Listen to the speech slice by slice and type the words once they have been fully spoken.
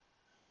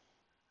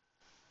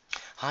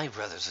Hi,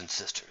 brothers and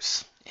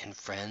sisters, and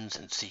friends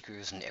and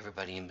seekers and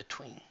everybody in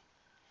between.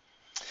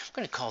 I'm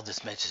going to call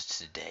this message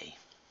today,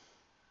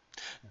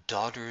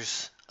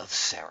 Daughters of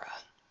Sarah,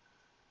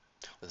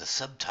 with a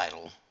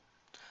subtitle,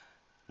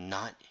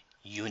 Not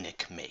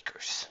Eunuch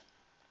Makers.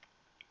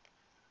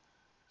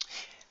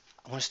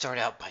 I want to start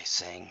out by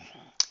saying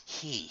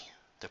he,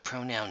 the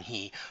pronoun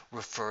he,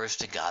 refers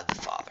to God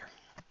the Father.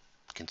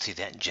 You can see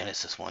that in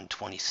Genesis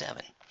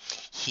 1:27.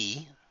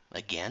 He,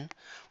 again,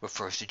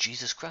 refers to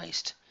Jesus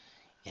Christ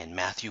in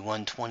Matthew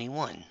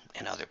 1:21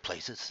 and other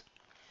places.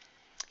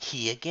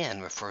 He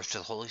again refers to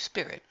the Holy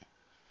Spirit.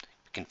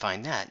 You can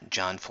find that in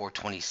John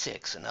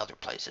 4:26 and other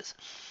places.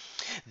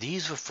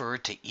 These refer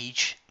to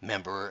each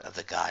member of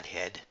the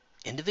Godhead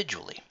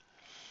individually.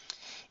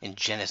 In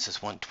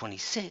Genesis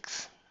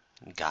 1:26,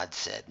 God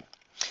said,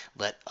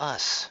 "Let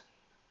us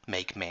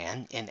make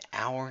man in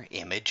our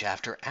image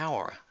after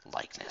our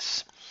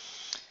likeness."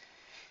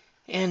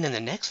 And in the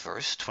next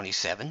verse,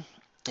 27,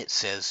 it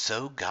says,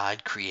 "So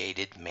God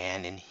created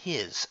man in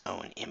his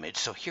own image."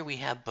 So here we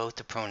have both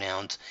the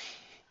pronouns,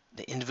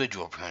 the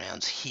individual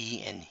pronouns,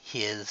 he and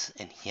his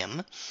and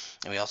him,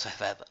 and we also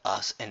have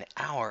us and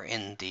our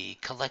in the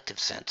collective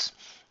sense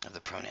of the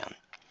pronoun.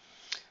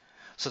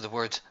 So the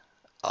words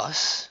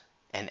us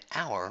and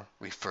our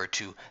refer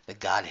to the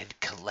Godhead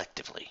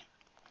collectively.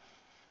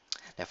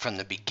 Now, from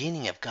the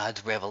beginning of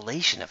God's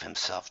revelation of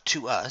himself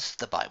to us,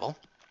 the Bible,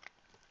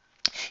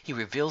 he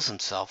reveals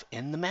himself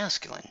in the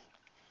masculine.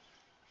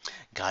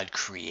 God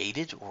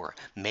created or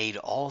made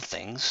all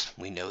things.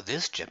 We know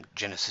this.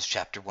 Genesis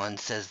chapter 1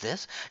 says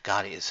this.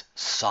 God is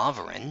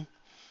sovereign.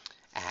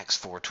 Acts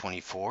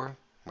 4:24,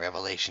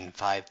 Revelation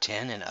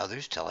 5:10, and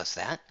others tell us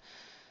that.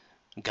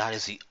 God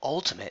is the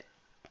ultimate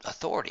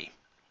authority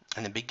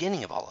and the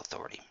beginning of all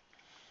authority.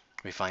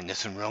 We find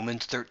this in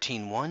Romans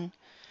 13:1,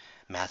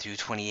 Matthew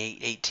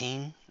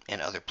 28:18,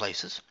 and other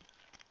places.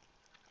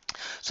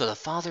 So the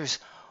Father's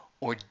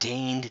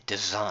ordained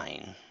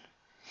design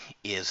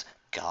is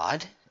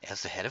God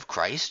as the head of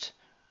Christ,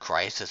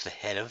 Christ as the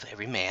head of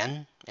every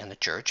man and the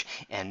church,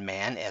 and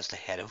man as the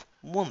head of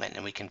woman.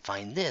 And we can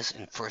find this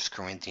in 1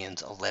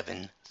 Corinthians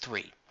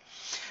 11:3.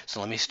 So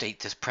let me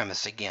state this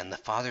premise again. The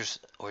Father's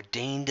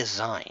ordained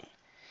design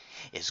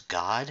is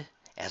God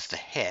as the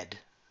head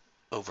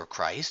over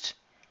Christ,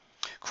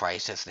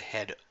 Christ as the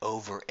head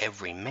over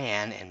every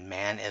man, and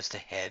man as the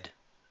head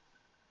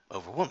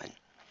over woman.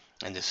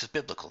 And this is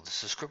biblical.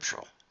 This is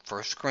scriptural.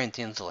 1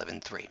 Corinthians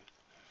 11:3.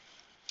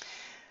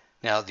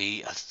 Now,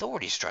 the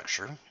authority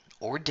structure,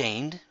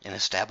 ordained and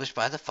established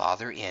by the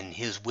Father in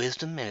his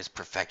wisdom and his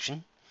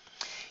perfection,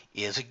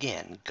 is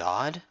again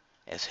God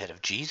as head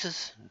of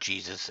Jesus,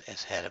 Jesus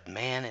as head of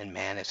man, and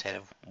man as head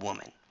of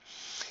woman.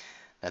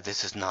 Now,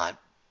 this is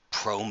not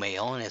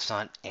pro-male and it's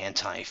not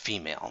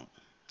anti-female.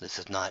 This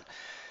is not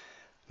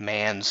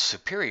man's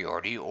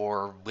superiority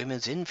or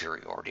women's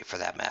inferiority for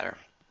that matter.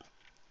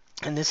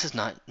 And this is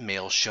not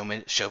male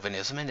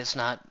chauvinism and it's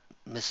not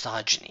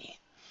misogyny.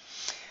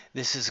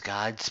 This is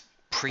God's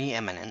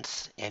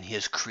preeminence and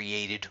his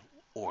created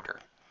order.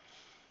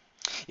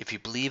 If you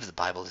believe the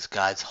Bible is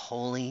God's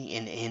holy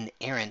and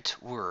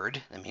inerrant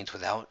word, that means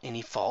without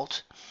any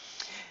fault,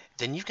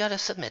 then you've got to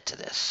submit to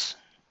this.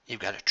 You've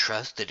got to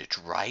trust that it's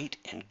right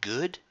and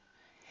good.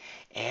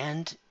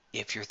 And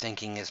if your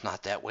thinking is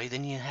not that way,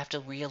 then you have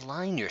to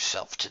realign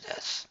yourself to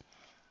this.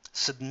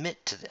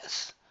 Submit to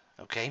this.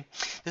 Okay?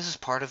 This is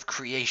part of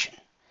creation.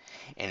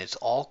 And it's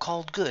all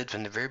called good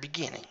from the very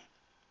beginning,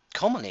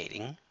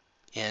 culminating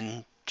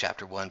in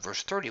chapter 1,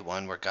 verse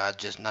 31, where God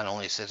just not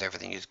only says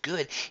everything is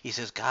good, he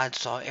says God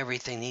saw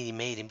everything that he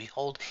made, and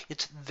behold,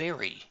 it's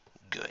very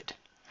good.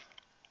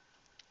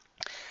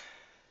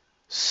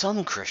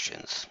 Some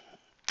Christians,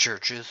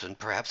 churches, and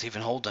perhaps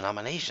even whole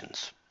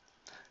denominations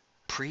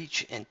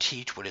preach and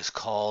teach what is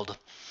called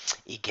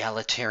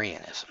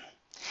egalitarianism.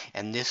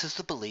 And this is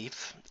the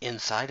belief,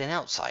 inside and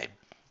outside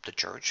the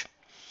church,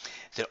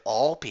 that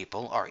all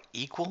people are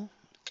equal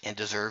and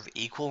deserve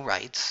equal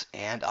rights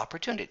and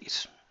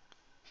opportunities.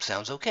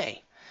 Sounds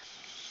okay,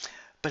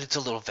 but it's a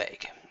little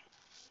vague.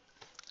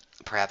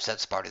 Perhaps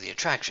that's part of the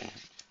attraction.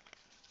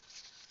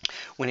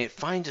 When it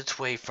finds its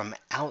way from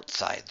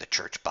outside the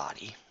church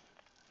body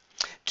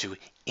to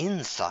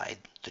inside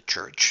the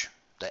church,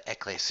 the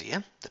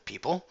ecclesia, the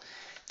people,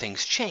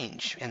 things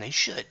change, and they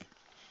should,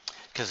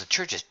 because the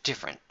church is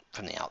different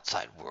from the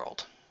outside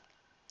world.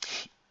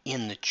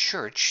 In the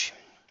church,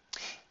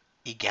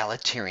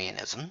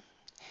 egalitarianism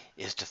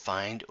is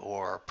defined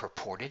or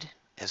purported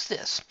as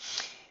this.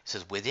 It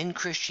says, within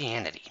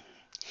Christianity,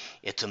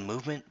 it's a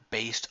movement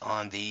based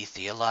on the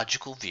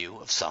theological view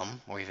of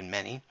some, or even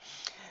many,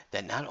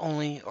 that not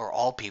only are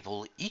all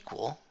people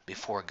equal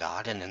before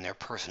God and in their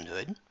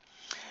personhood,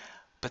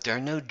 but there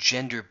are no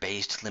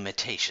gender-based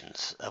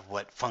limitations of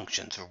what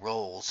functions or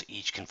roles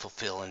each can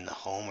fulfill in the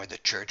home or the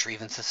church or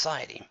even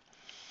society.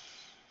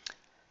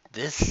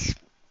 This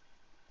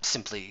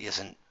simply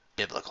isn't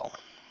biblical.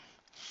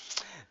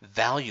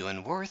 Value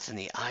and worth in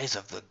the eyes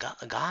of the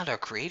God, our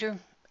Creator?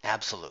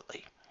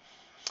 Absolutely.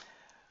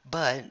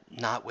 But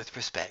not with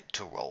respect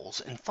to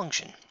roles and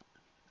function.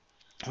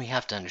 We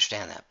have to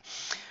understand that.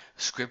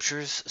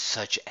 Scriptures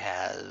such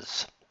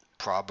as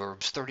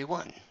Proverbs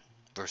 31,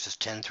 verses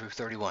 10 through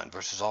 31,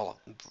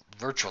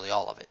 virtually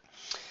all of it.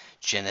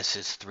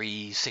 Genesis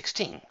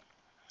 3:16,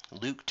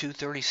 Luke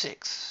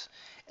 2:36,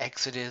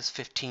 Exodus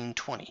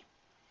 15:20,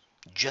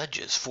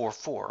 Judges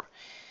 4:4,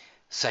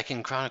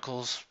 2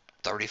 Chronicles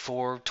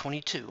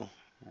 34:22,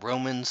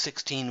 Romans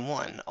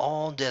 16:1,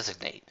 all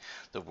designate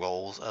the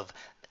roles of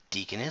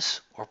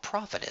deaconess or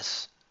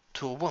prophetess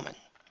to a woman.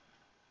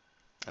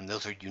 And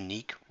those are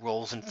unique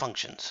roles and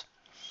functions.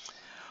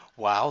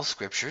 While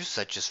scriptures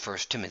such as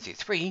 1 Timothy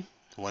 3,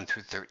 1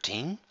 through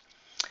 13,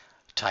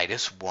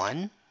 Titus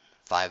 1,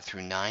 5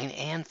 through 9,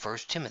 and 1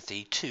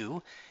 Timothy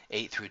 2,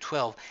 8 through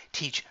 12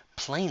 teach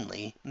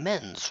plainly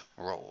men's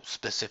roles,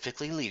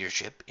 specifically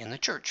leadership in the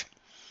church.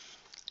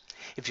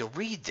 If you'll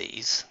read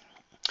these,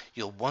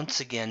 you'll once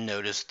again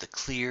notice the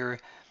clear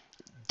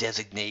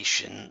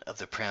designation of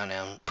the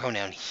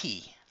pronoun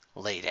he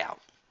laid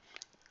out.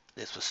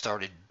 This was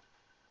started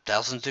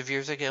thousands of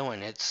years ago,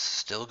 and it's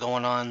still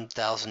going on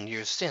 1,000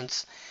 years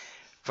since.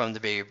 From the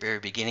very, very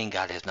beginning,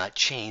 God has not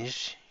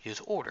changed his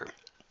order.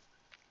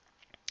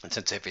 And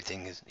since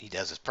everything he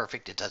does is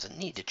perfect, it doesn't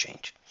need to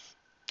change.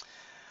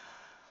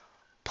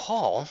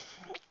 Paul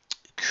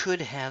could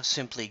have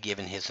simply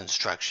given his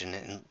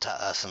instruction to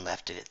us and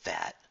left it at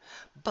that.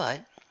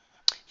 But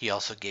he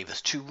also gave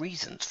us two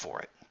reasons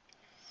for it.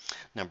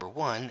 Number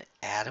one,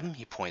 Adam,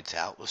 he points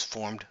out, was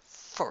formed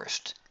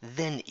first,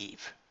 then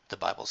Eve, the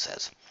Bible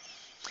says.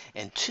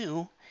 And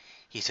two,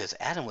 he says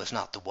Adam was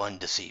not the one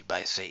deceived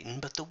by Satan,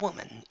 but the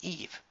woman,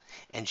 Eve,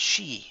 and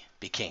she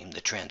became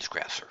the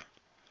transgressor.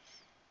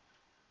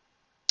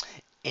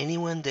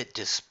 Anyone that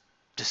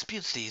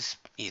disputes these,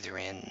 either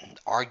in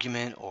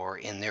argument or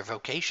in their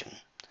vocation,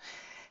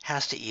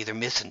 has to either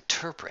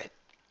misinterpret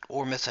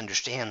or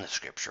misunderstand the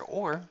scripture,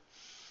 or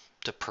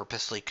to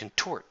purposely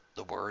contort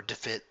the word to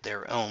fit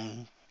their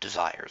own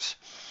desires.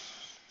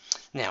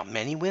 Now,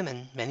 many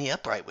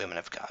upright women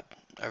of God,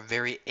 are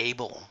very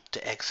able to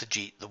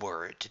exegete the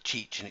word, to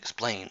teach and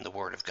explain the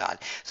word of God.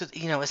 So,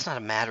 it's not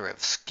a matter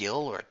of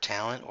skill or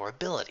talent or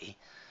ability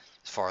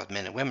as far as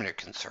men and women are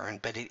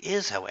concerned, but it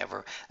is,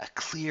 however, a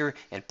clear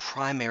and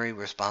primary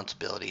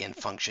responsibility and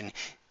function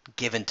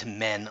given to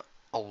men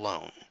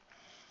alone.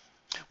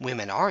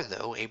 Women are,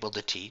 though, able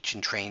to teach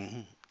and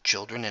train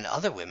children and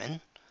other women.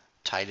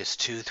 Titus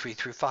 2, 3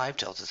 through 5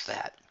 tells us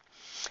that.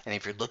 And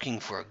if you're looking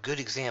for a good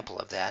example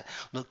of that,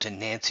 look to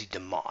Nancy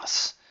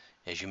DeMoss.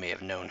 As you may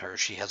have known her,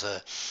 she has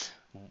a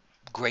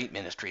great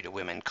ministry to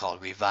women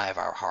called Revive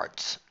Our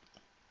Hearts.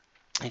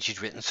 And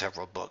she's written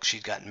several books.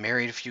 She's gotten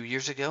married a few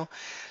years ago,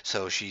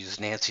 so she's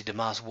Nancy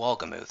DeMoss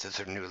Wolgemuth is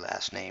her new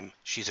last name.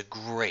 She's a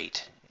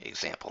great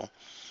example,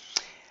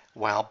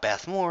 while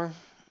Beth Moore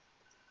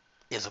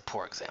is a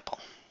poor example.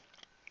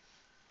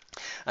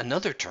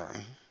 Another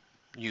term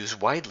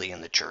used widely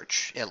in the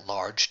church at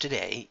large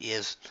today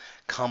is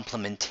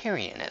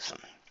complementarianism.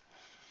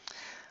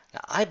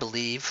 Now, I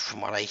believe,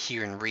 from what I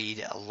hear and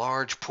read, a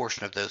large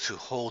portion of those who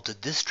hold to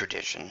this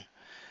tradition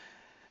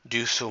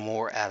do so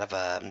more out of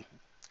a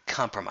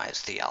compromise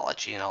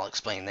theology, and I'll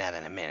explain that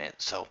in a minute.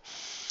 So,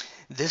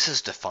 this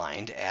is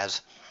defined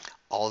as,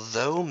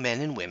 although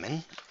men and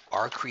women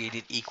are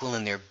created equal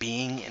in their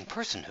being and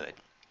personhood,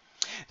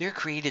 they're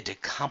created to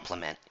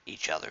complement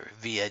each other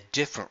via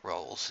different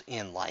roles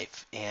in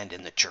life and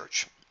in the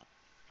church.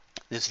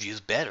 This view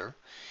is better,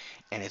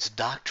 and it's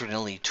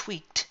doctrinally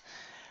tweaked,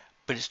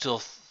 but it still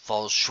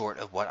falls short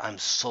of what I'm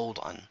sold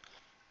on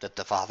that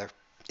the Father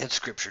and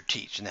Scripture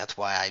teach, and that's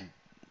why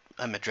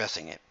I'm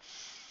addressing it.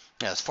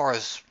 Now, as far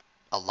as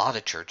a lot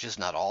of churches,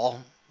 not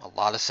all, a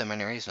lot of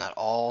seminaries, not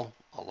all,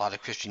 a lot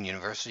of Christian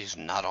universities,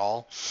 not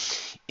all,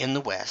 in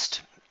the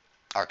West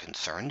are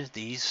concerned,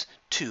 these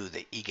two,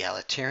 the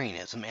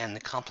egalitarianism and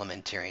the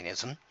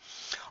complementarianism,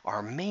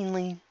 are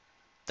mainly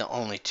the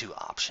only two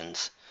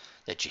options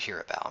that you hear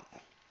about.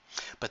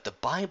 But the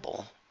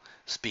Bible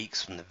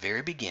speaks from the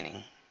very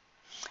beginning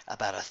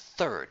about a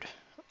third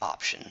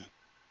option,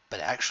 but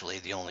actually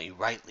the only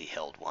rightly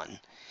held one.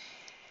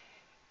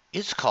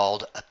 It's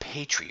called a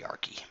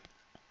patriarchy.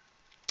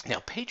 Now,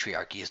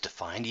 patriarchy is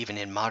defined even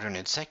in modern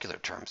and secular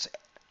terms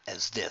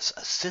as this: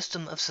 a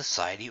system of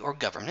society or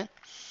government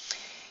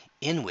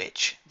in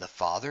which the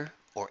father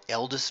or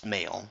eldest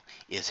male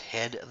is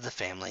head of the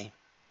family,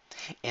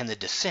 and the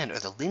descent or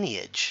the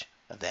lineage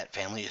of that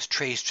family is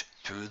traced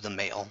through the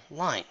male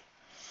line.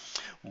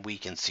 We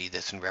can see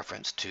this in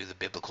reference to the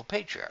biblical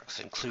patriarchs,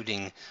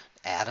 including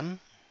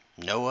Adam,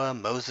 Noah,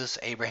 Moses,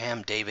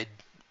 Abraham, David,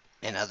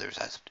 and others.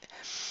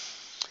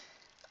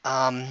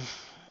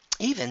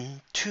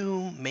 Even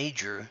two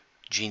major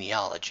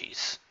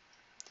genealogies,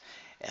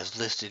 as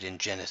listed in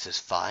Genesis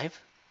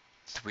 5,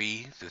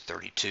 3 through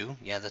 32,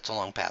 yeah, that's a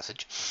long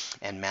passage,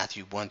 and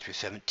Matthew 1 through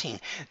 17,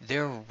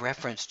 they're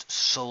referenced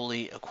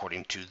solely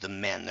according to the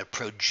men, the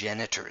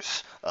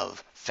progenitors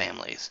of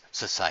families,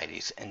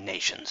 societies, and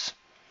nations.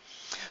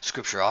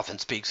 Scripture often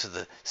speaks of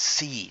the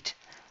seed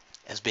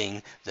as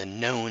being the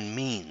known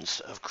means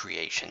of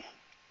creation.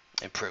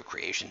 and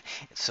procreation.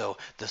 So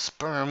the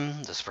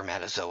sperm, the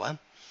spermatozoa,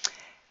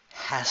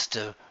 has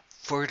to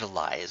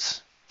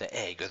fertilize the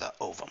egg or the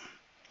ovum.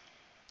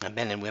 Now,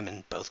 men and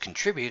women both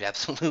contribute,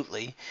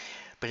 absolutely,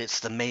 but it's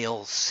the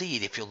male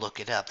seed, if you look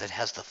it up, that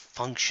has the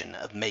function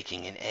of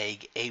making an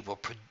egg able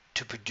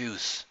to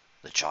produce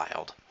the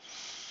child.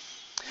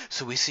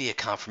 So we see a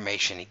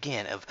confirmation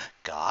again of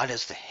God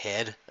as the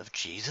head of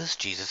Jesus,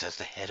 Jesus as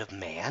the head of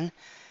man,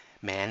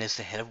 man is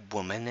the head of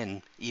woman,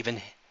 and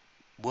even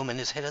woman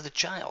is head of the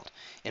child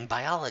in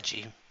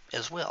biology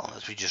as well,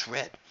 as we just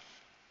read.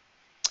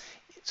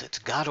 So it's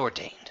God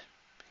ordained.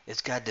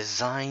 It's God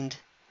designed,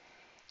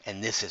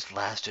 and this has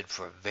lasted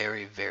for a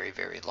very, very,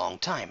 very long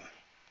time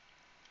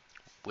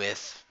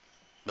with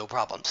no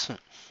problems.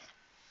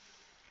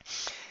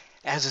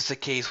 As is the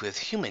case with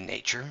human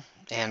nature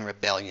and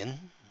rebellion,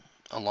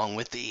 along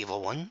with the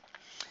evil one,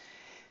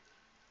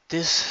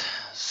 this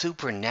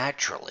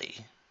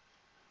supernaturally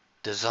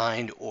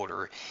designed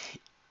order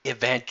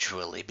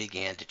eventually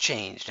began to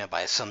change. Now,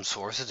 by some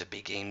sources, it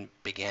began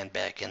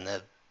back in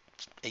the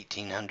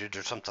 1800s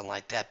or something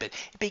like that, but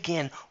it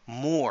began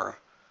more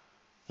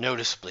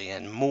noticeably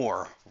and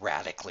more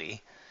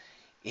radically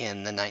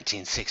in the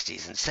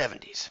 1960s and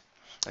 70s.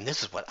 And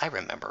this is what I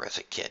remember as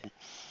a kid.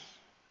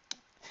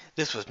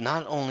 This was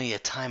not only a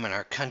time in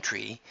our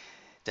country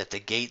that the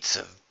gates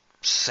of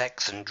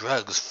sex and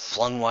drugs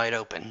flung wide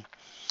open,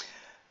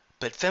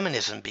 but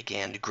feminism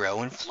began to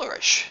grow and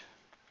flourish.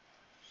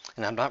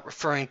 And I'm not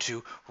referring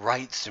to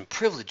rights and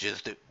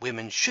privileges that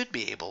women should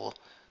be able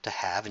to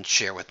have and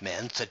share with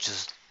men, such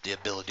as the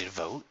ability to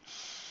vote.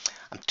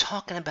 I'm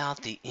talking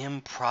about the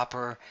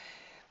improper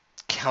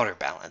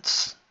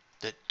counterbalance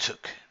that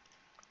took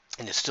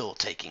and is still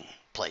taking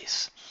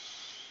place.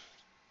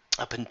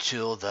 Up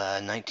until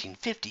the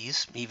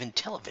 1950s, even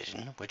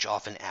television, which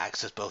often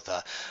acts as both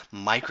a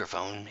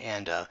microphone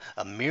and a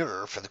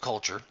mirror for the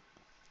culture,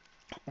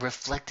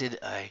 reflected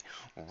a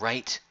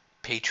right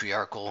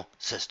patriarchal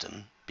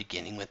system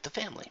beginning with the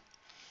family.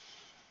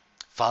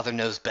 Father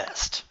Knows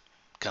Best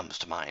comes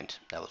to mind.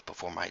 That was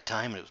before my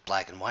time. It was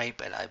black and white,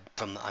 but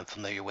I'm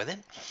familiar with it.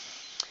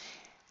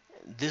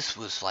 This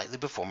was slightly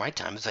before my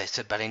time, as I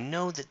said, but I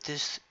know that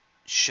this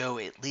show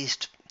at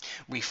least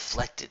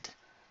reflected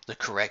the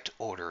correct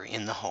order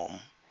in the home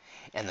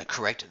and the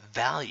correct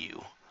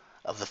value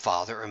of the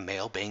father or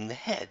male being the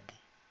head,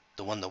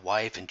 the one the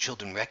wife and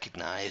children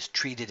recognized,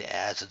 treated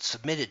as, and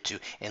submitted to,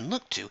 and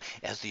looked to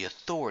as the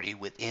authority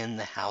within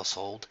the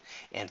household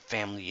and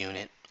family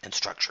unit and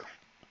structure.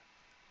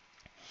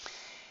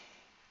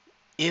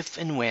 If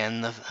and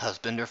when the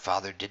husband or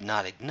father did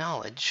not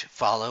acknowledge,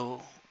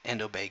 follow,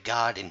 and obey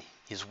God in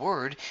His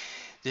Word,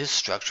 this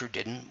structure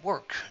didn't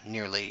work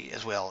nearly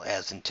as well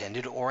as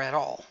intended or at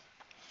all.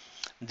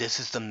 This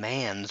is the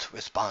man's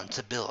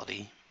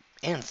responsibility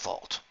and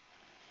fault.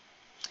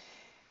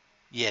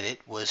 Yet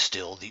it was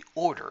still the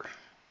order.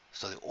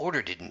 So the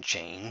order didn't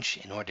change,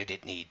 nor did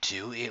it need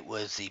to. It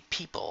was the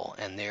people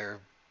and their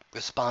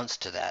response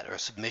to that, or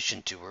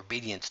submission to, or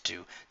obedience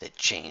to, that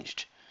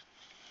changed.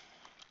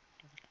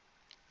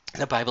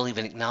 The Bible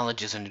even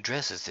acknowledges and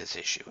addresses this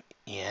issue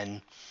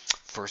in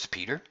 1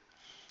 Peter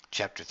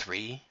chapter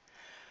 3,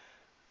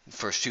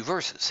 first two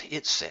verses.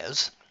 It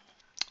says,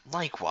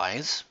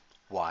 "Likewise,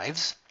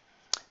 wives,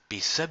 be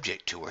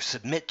subject to or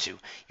submit to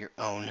your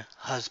own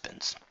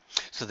husbands,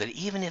 so that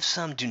even if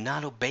some do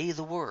not obey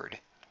the word,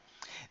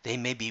 they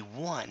may be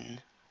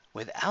won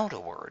without a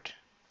word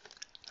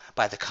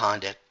by the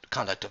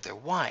conduct of their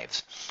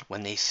wives,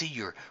 when they see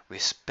your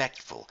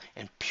respectful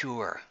and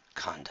pure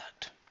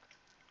conduct."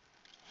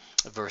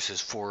 Verses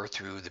 4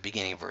 through the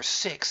beginning of verse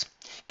 6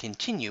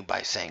 continue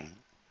by saying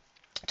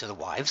to the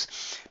wives,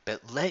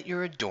 "But let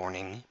your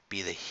adorning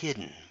be the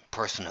hidden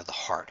person of the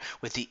heart,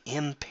 with the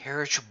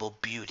imperishable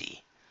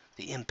beauty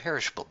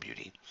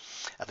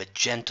of a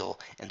gentle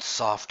and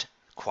soft,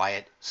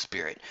 quiet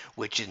spirit,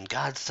 which in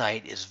God's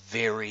sight is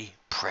very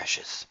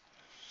precious.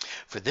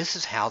 For this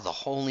is how the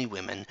holy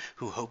women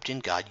who hoped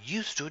in God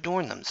used to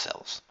adorn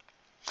themselves,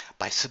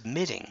 by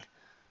submitting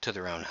to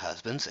their own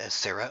husbands, as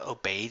Sarah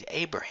obeyed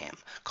Abraham,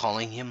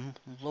 calling him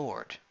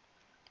Lord.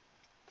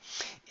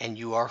 And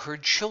you are her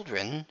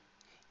children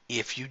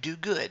if you do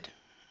good,"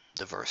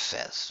 the verse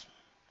says.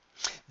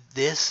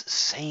 This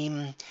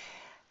same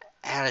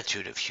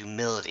attitude of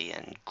humility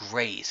and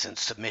grace and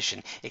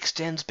submission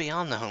extends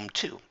beyond the home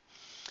too,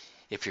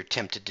 if you're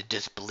tempted to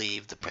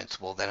disbelieve the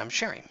principle that I'm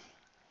sharing.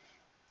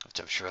 Which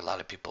I'm sure a lot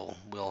of people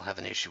will have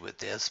an issue with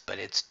this, but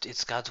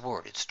it's God's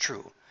word. It's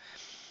true.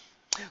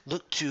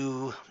 Look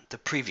to the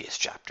previous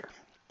chapter.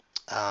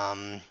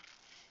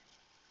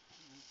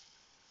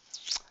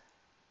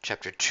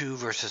 Chapter 2,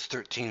 verses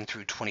 13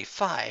 through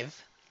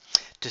 25,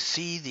 to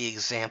see the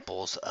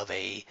examples of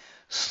a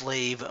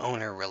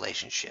slave-owner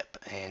relationship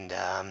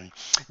and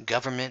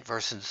government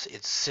versus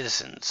its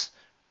citizens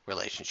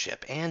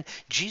relationship, and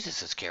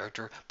Jesus'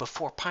 character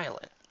before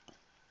Pilate.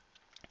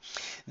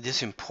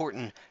 This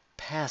important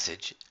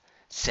passage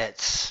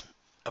sets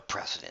a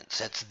precedent,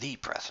 sets the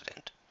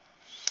precedent.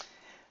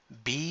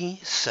 Be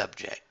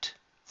subject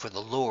for the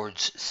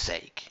Lord's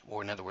sake,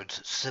 or in other words,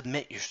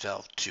 submit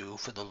yourself to,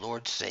 for the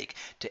Lord's sake,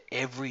 to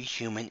every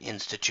human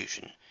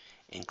institution,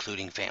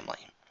 including family,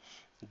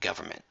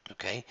 government,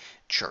 okay,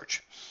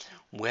 church,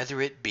 whether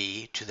it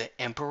be to the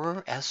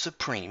emperor as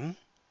supreme,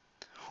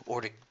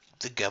 or to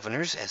the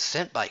governors as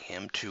sent by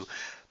him to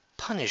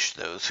punish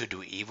those who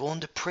do evil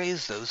and to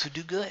praise those who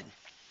do good.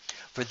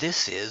 For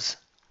this is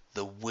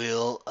the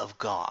will of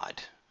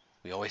God.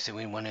 We always say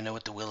we want to know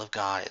what the will of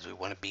God is. We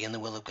want to be in the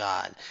will of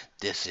God.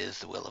 This is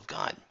the will of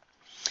God.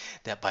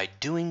 That by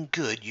doing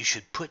good you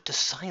should put to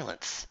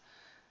silence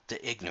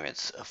the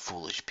ignorance of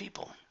foolish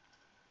people.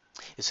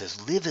 It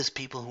says, live as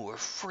people who are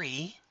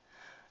free,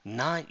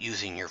 not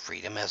using your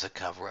freedom as a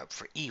cover-up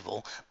for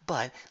evil,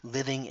 but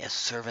living as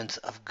servants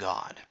of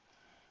God.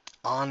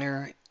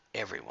 Honor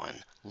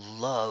everyone.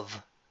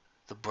 Love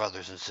the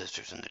brothers and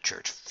sisters in the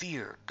church.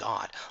 Fear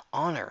God.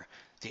 Honor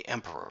the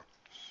emperor.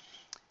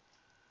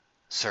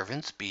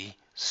 Servants, be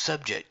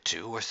subject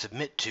to or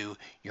submit to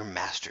your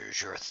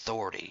masters, your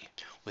authority,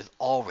 with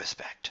all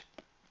respect,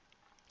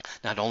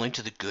 not only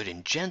to the good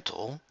and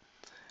gentle,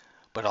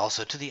 but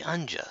also to the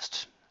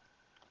unjust.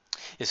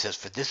 It says,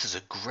 for this is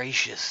a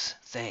gracious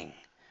thing,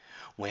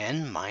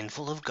 when,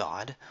 mindful of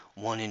God,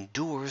 one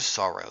endures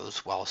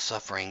sorrows while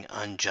suffering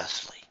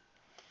unjustly.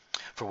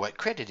 For what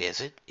credit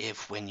is it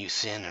if when you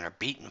sin and are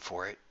beaten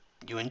for it,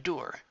 you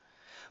endure?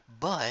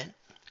 But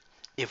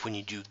if when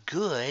you do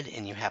good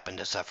and you happen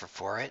to suffer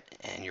for it,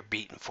 and you're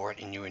beaten for it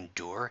and you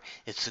endure,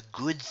 it's a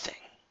good thing.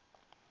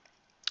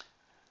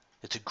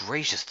 It's a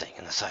gracious thing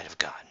in the sight of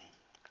God.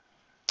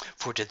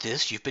 For to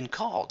this you've been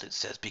called, it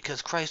says,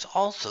 because Christ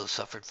also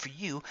suffered for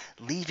you,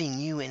 leaving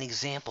you an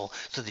example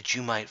so that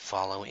you might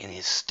follow in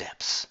his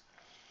steps.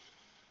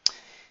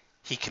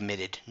 He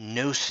committed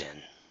no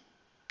sin.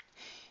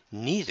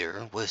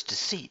 Neither was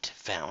deceit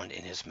found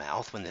in his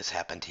mouth when this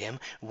happened to him.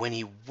 When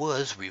he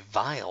was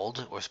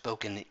reviled or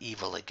spoken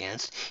evil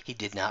against, he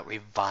did not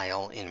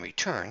revile in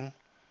return.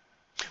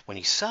 When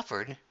he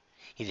suffered,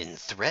 he didn't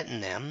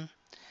threaten them,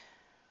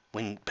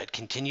 but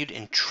continued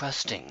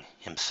entrusting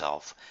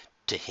himself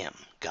to him,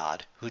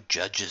 God, who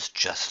judges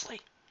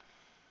justly.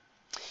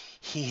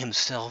 He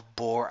himself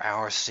bore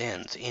our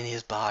sins in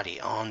his body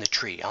on the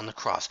tree, on the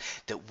cross,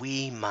 that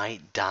we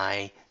might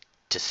die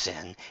to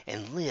sin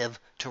and live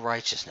to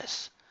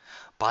righteousness.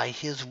 By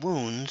his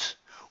wounds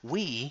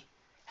we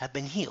have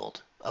been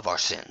healed of our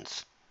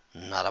sins,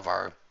 not of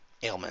our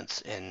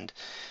ailments and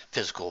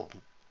physical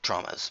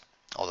traumas,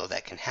 although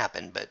that can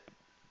happen, but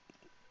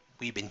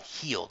we've been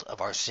healed of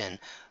our sin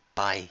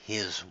by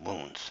his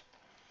wounds.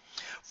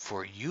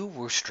 For you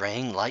were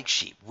straying like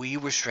sheep, we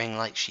were straying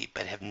like sheep,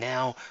 but have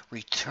now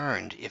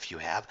returned, if you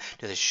have,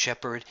 to the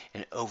shepherd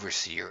and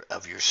overseer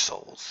of your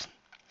souls.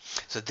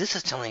 So this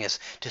is telling us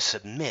to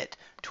submit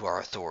to our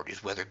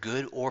authorities, whether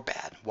good or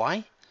bad.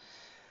 Why?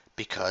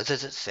 Because,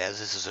 as it says,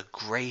 this is a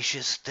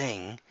gracious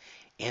thing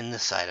in the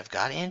sight of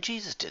God, and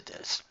Jesus did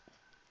this.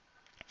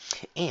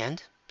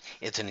 And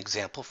it's an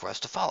example for us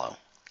to follow.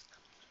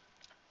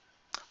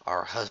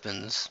 Our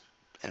husbands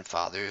and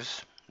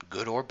fathers,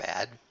 good or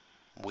bad,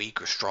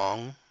 weak or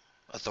strong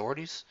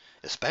authorities,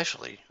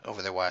 especially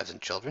over their wives and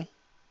children?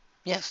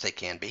 Yes, they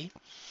can be.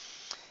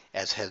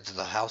 As heads of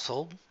the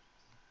household?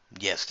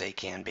 Yes, they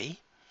can be.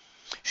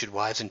 Should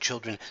wives and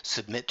children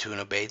submit to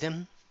and obey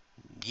them?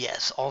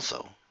 Yes,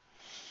 also.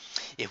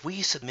 If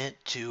we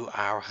submit to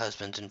our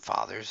husbands and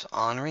fathers,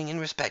 honoring and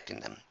respecting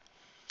them,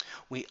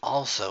 we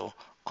also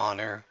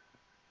honor,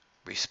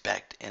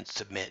 respect, and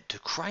submit to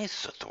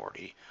Christ's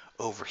authority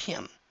over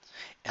him,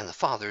 and the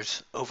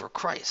fathers over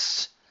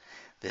Christ's.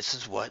 This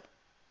is what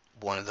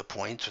one of the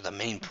points, or the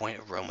main point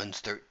of Romans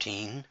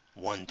 13,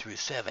 1 through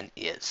 7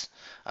 is.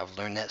 I've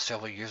learned that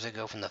several years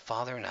ago from the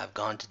Father, and I've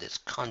gone to this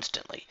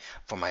constantly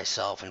for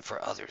myself and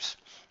for others.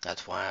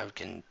 That's why I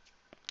can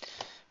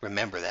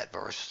remember that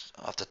verse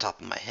off the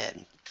top of my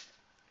head.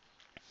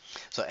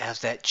 So as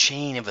that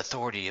chain of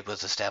authority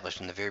was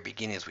established in the very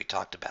beginning, as we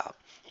talked about,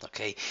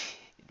 okay,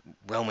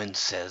 Romans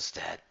says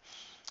that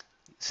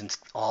since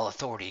all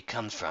authority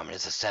comes from and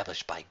is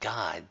established by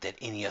God, that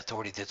any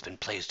authority that's been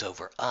placed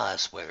over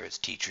us, whether it's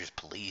teachers,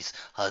 police,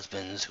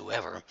 husbands,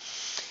 whoever,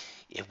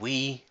 if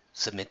we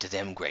submit to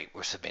them, great,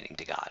 we're submitting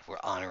to God. We're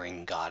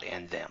honoring God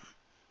and them.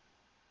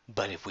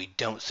 But if we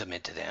don't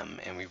submit to them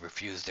and we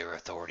refuse their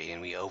authority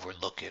and we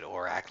overlook it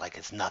or act like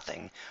it's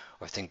nothing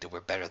or think that we're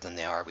better than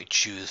they are, we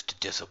choose to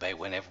disobey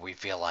whenever we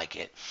feel like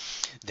it,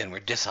 then we're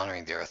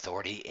dishonoring their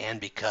authority. And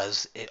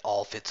because it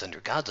all fits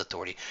under God's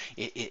authority,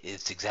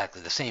 it's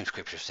exactly the same,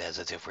 Scripture says,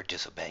 as if we're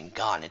disobeying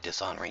God and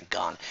dishonoring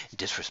God,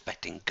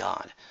 disrespecting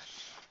God.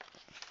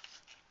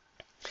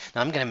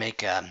 Now I'm going to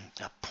make a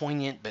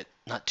poignant but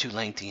not too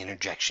lengthy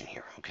interjection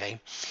here, okay?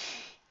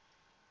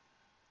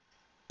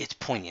 It's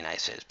poignant, I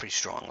said. It's pretty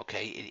strong,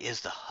 okay? It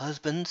is the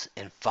husband's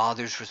and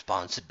father's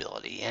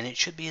responsibility, and it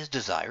should be his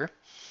desire,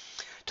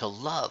 to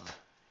love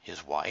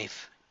his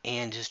wife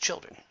and his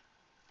children.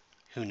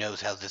 Who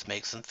knows how this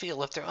makes them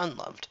feel if they're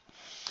unloved?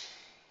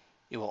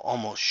 It will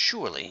almost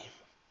surely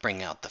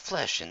bring out the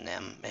flesh in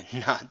them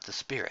and not the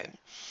spirit.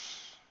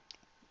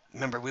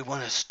 Remember, we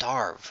want to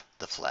starve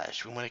the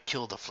flesh. We want to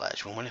kill the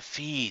flesh. We want to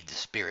feed the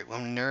spirit. We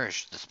want to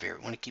nourish the spirit.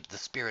 We want to keep the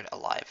spirit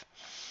alive.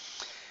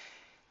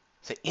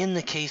 So in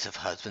the case of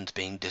husbands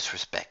being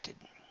disrespected,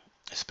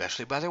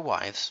 especially by their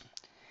wives,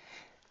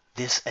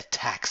 this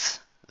attacks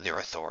their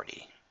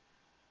authority.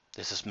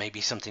 This is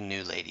maybe something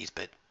new, ladies,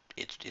 but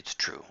it's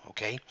true,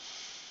 okay?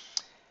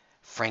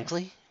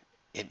 Frankly,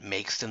 it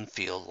makes them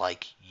feel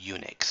like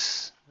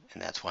eunuchs,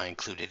 and that's why I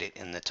included it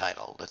in the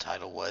title. The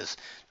title was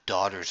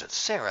Daughters of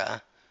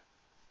Sarah,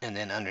 and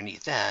then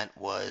underneath that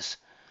was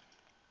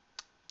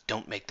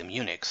Don't Make Them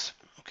Eunuchs,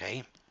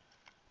 okay?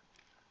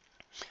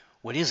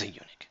 What is a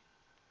eunuch?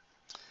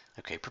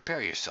 Okay,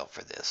 prepare yourself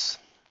for this.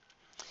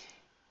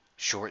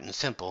 Short and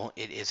simple,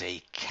 it is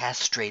a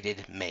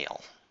castrated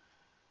male.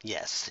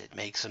 Yes, it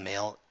makes a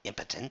male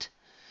impotent.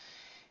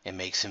 It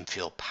makes him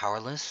feel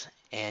powerless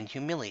and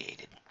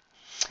humiliated.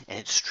 And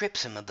it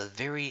strips him of the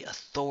very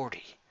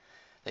authority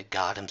that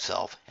God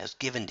himself has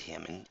given to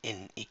him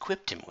and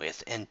equipped him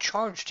with and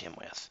charged him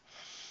with.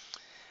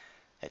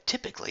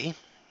 Typically,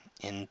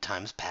 in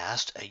times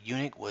past, a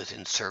eunuch was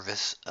in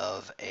service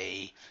of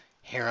a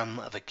harem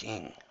of a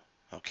king.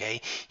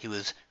 Okay? He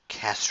was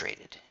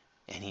castrated,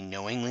 and he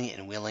knowingly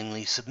and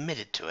willingly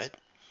submitted to it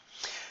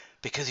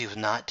because he was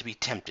not to be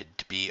tempted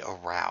to be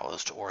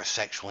aroused or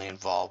sexually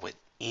involved with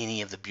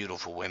any of the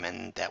beautiful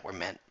women that were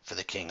meant for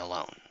the king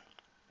alone.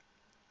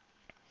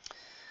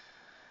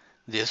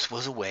 This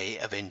was a way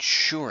of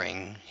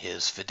ensuring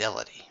his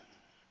fidelity.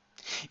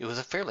 It was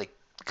a fairly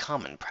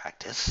common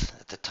practice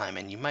at the time,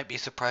 and you might be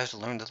surprised to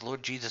learn that the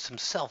Lord Jesus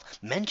himself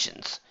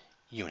mentions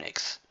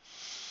eunuchs.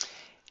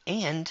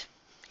 And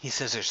he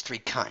says there's three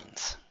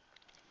kinds.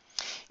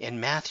 In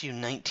Matthew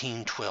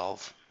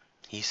 19:12,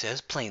 he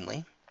says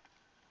plainly,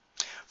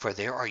 "For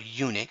there are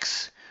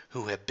eunuchs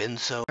who have been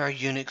so, there are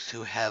eunuchs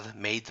who have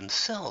made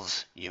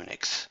themselves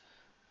eunuchs,"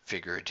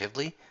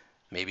 figuratively,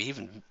 maybe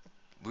even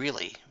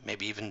really,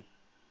 maybe even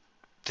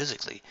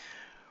physically,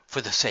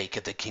 "for the sake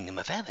of the kingdom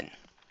of heaven."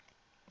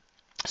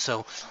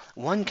 So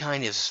one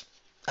kind is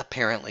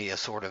apparently a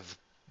sort of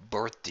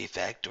birth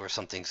defect or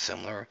something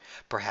similar.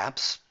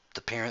 Perhaps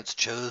the parents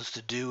chose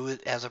to do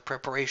it as a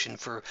preparation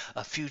for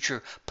a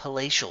future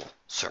palatial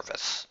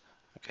service.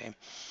 Okay.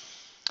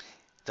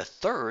 The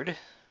third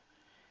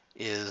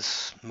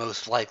is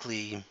most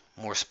likely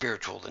more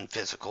spiritual than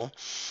physical.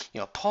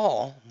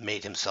 Paul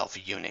made himself a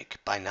eunuch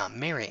by not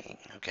marrying.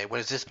 Okay, what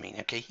does this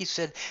mean? Okay, he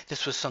said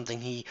this was something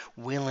he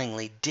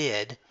willingly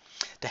did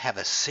to have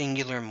a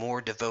singular,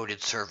 more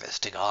devoted service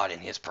to God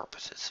and his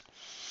purposes.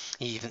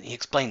 He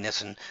explained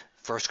this in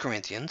 1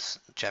 Corinthians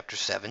chapter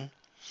 7,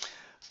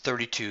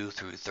 32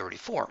 through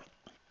 34.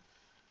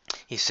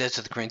 He says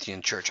to the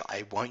Corinthian church,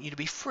 "I want you to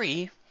be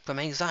free from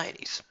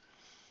anxieties."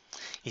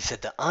 He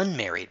said the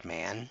unmarried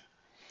man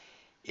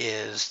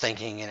is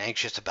thinking and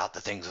anxious about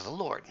the things of the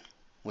Lord,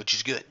 which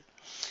is good.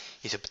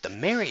 He said, but the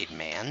married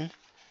man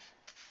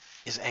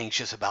is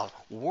anxious about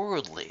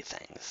worldly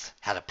things,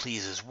 how to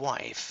please his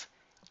wife,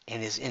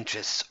 and his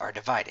interests are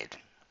divided.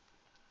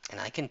 And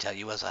I can tell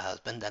you as a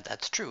husband that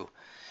that's true.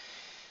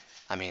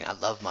 I mean, I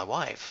love my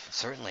wife,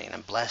 certainly, and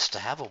I'm blessed to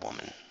have a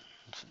woman.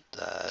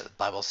 The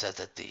Bible says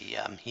that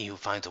he who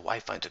finds a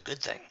wife finds a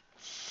good thing.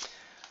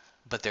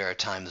 But there are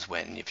times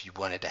when, if you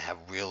wanted to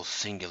have real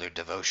singular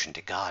devotion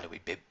to God,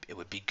 it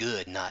would be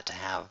good not to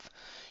have,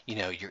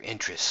 your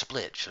interests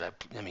split.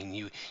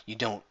 You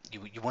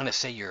want to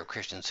say you're a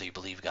Christian, so you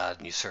believe God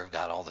and you serve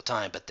God all the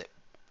time, but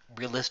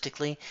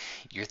realistically,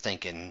 you're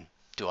thinking,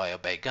 do I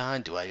obey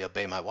God? Do I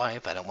obey my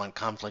wife? I don't want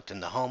conflict in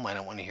the home. I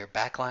don't want to hear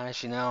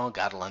backlash.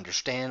 God will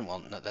understand. Well,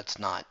 no, that's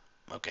not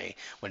what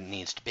it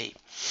needs to be.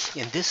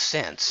 In this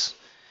sense,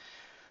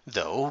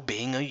 though,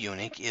 being a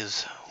eunuch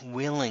is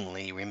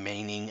willingly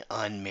remaining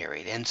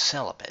unmarried and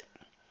celibate,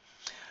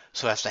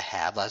 so as to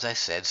have, as I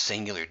said,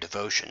 singular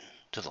devotion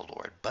to the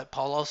Lord. But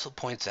Paul also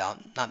points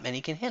out not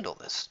many can handle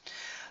this,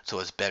 so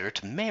it's better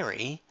to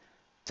marry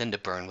than to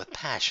burn with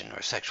passion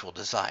or sexual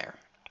desire.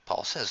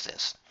 Paul says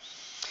this.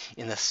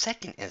 In the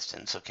second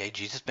instance,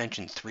 Jesus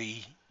mentioned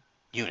three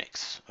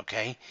eunuchs,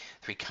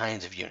 three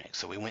kinds of eunuchs.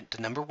 So we went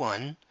to number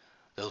one.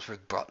 Those were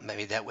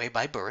made that way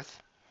by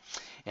birth.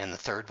 And the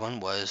third one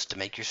was to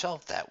make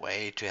yourself that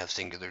way, to have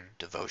singular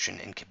devotion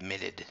and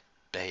committed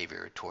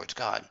behavior towards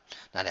God.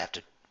 Not have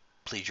to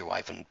please your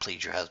wife and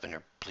please your husband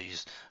or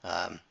please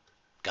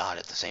God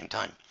at the same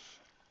time.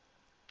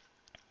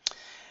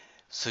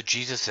 So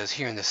Jesus says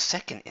here in the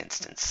second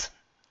instance,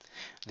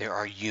 there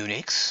are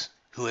eunuchs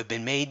who have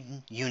been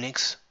made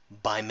eunuchs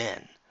by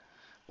men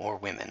or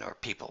women or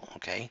people,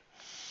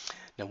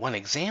 Now, one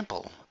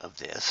example of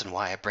this, and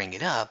why I bring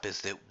it up,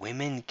 is that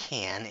women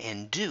can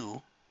and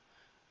do,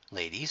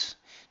 ladies,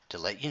 to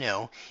let you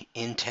know,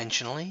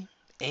 intentionally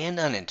and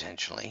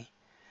unintentionally,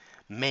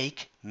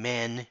 make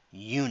men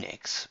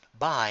eunuchs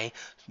by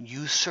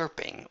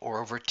usurping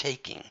or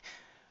overtaking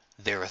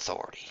their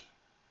authority.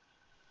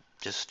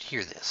 Just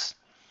hear this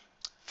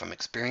from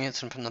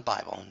experience and from the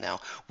Bible. Now,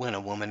 when a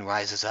woman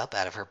rises up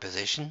out of her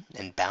position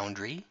and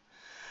boundary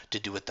to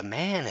do what the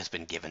man has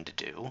been given to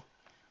do,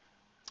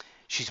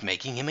 she's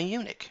making him a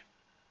eunuch.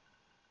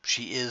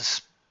 she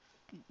is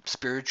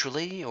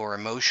spiritually or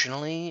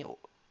emotionally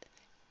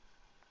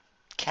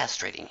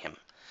castrating him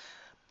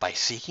by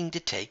seeking to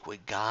take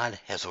what God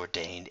has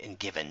ordained and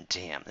given to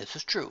him. This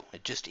is true.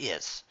 It just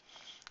is.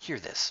 Hear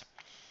this.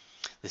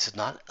 This is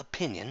not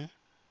opinion.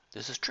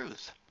 This is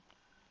truth.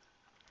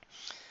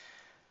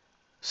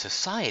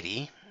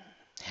 Society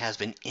has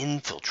been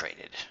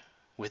infiltrated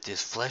with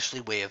this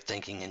fleshly way of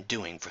thinking and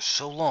doing for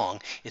so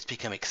long it's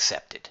become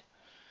accepted.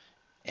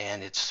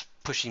 And it's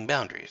pushing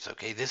boundaries,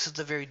 okay? This is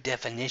the very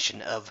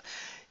definition of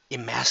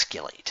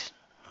emasculate,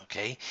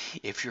 okay?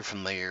 If you're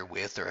familiar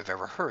with or have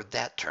ever heard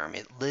that term,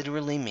 it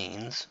literally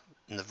means,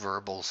 in the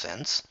verbal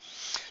sense,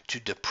 to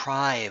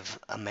deprive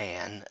a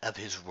man of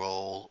his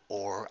role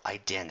or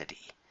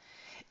identity.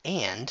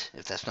 And,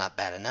 if that's not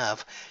bad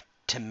enough,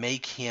 to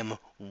make him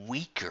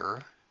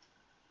weaker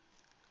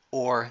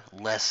or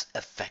less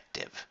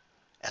effective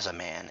as a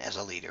man, as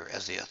a leader,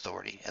 as the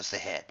authority, as the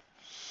head.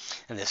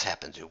 And this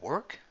happens at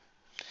work,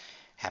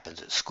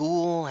 happens at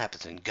school,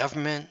 happens in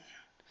government,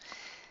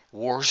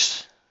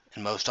 worse,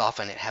 and most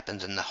often it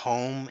happens in the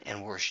home,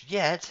 and worse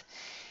yet,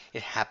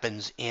 it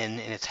happens in,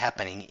 and it's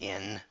happening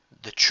in,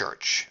 the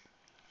church,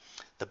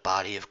 the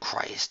body of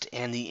Christ,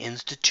 and the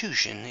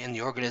institution and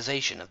the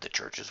organization of the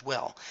church as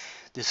well.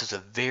 This is a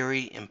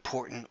very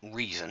important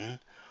reason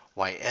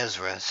why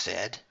Ezra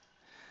said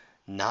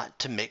not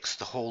to mix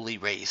the holy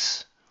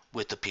race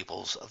with the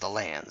peoples of the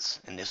lands.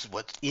 And this is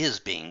what is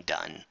being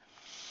done.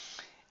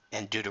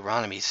 And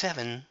Deuteronomy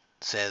 7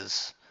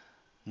 says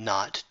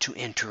not to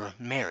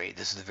intermarry.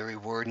 This is the very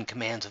word and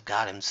commands of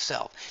God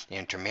himself. To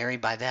intermarry,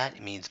 by that,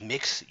 it means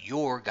mix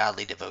your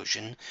godly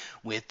devotion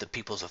with the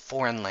peoples of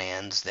foreign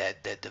lands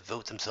that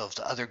devote themselves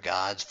to other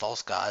gods,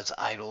 false gods,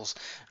 idols,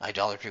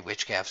 idolatry,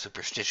 witchcraft,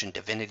 superstition,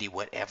 divinity,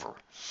 whatever.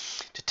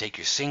 To take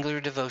your singular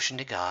devotion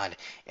to God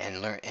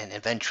and learn, and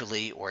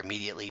eventually or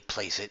immediately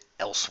place it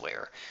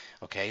elsewhere.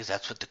 Okay,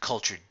 that's what the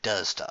culture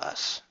does to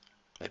us.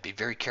 We'd be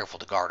very careful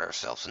to guard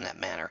ourselves in that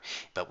manner,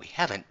 but we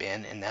haven't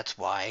been, and that's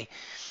why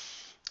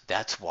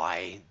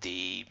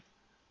the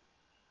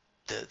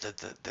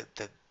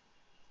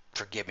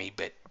forgive me,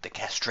 but the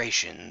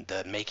castration,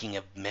 the making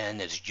of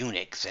men as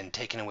eunuchs and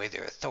taking away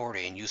their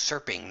authority and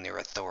usurping their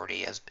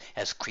authority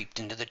has creeped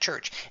into the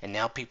church. And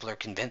now people are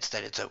convinced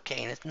that it's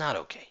okay, and it's not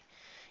okay.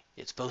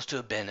 It's supposed to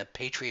have been a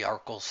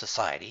patriarchal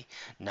society,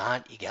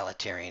 not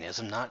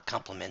egalitarianism, not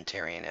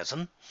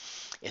complementarianism.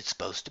 It's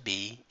supposed to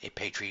be a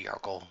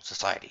patriarchal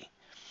society.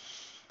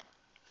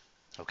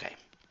 Okay.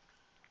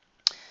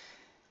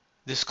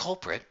 This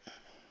culprit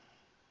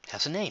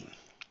has a name.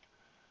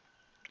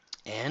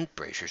 And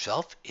brace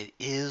yourself, it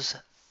is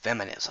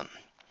feminism.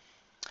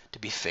 To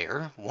be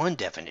fair, one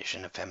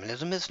definition of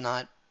feminism is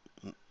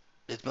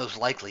most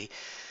likely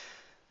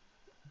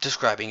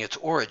describing its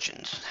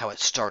origins, how it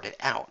started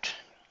out.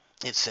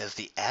 It says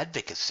the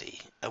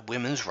advocacy of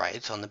women's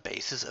rights on the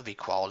basis of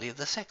equality of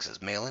the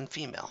sexes, male and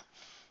female.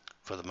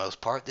 For the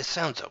most part, this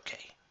sounds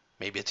okay.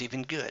 Maybe it's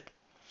even good.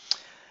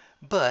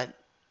 But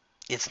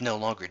it's no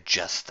longer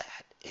just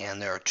that.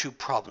 And there are two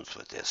problems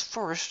with this.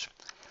 First,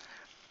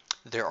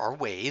 there are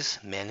ways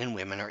men and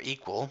women are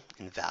equal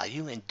in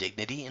value and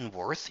dignity and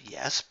worth,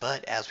 yes,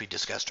 but as we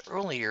discussed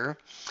earlier,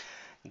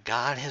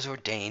 God has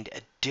ordained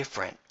a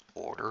different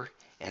order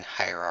and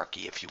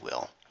hierarchy, if you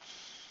will.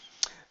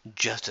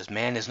 Just as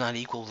man is not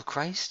equal to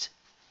Christ,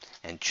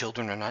 and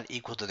children are not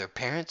equal to their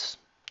parents,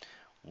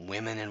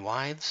 women and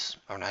wives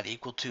are not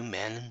equal to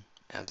men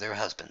and their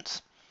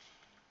husbands.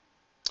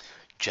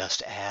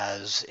 Just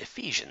as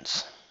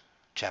Ephesians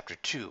chapter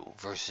 2,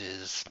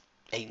 verses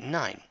 8 and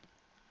 9.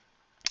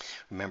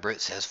 Remember,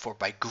 it says, "For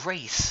by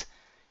grace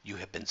you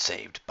have been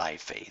saved by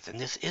faith." And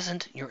this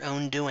isn't your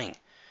own doing.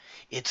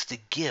 It's the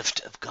gift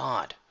of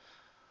God,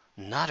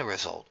 not a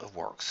result of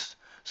works,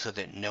 so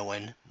that no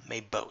one may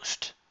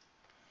boast.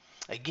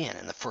 Again,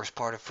 in the first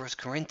part of 1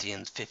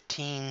 Corinthians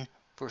 15,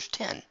 verse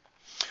 10,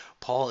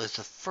 Paul is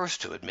the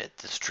first to admit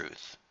this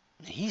truth.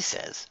 He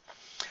says,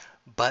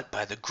 "But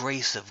by the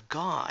grace of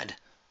God,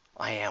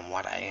 I am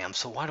what I am."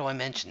 So why do I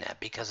mention that?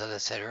 Because, as I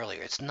said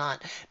earlier, it's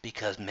not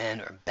because men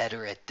are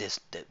better at this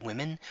than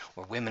women,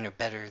 or women are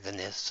better than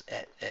this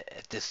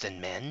at this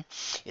than men.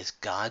 It's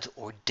God's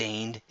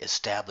ordained,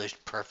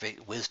 established,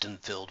 perfect,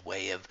 wisdom-filled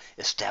way of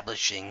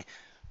establishing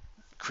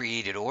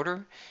created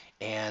order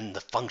and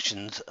the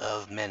functions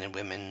of men and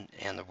women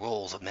and the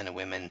roles of men and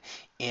women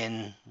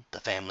in the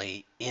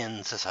family,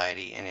 in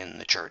society, and in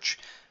the church.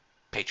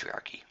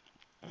 Patriarchy.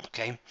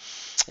 Okay?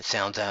 It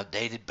sounds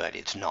outdated, but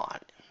it's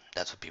not.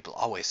 That's what people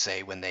always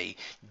say when they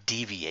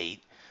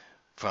deviate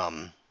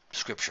from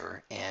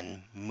Scripture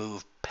and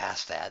move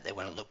past that. They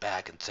want to look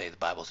back and say the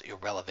Bible's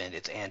irrelevant,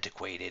 it's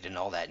antiquated, and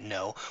all that.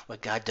 No,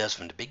 what God does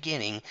from the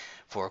beginning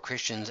for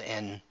Christians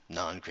and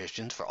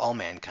non-Christians, for all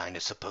mankind,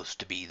 is supposed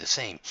to be the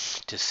same.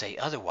 To say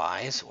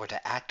otherwise, or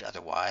to act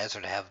otherwise,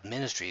 or to have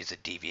ministries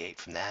that deviate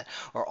from that,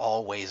 are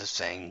all ways of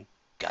saying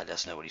God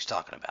doesn't know what he's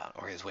talking about,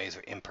 or his ways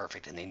are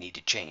imperfect and they need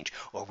to change,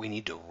 or we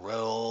need to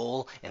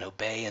roll and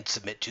obey and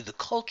submit to the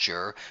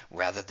culture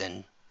rather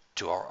than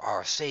to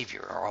our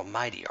Savior, our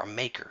Almighty, our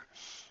Maker.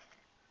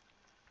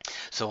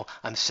 So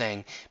I'm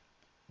saying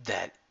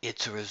that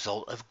it's a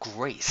result of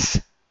grace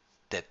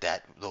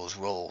that those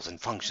roles and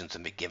functions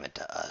have been given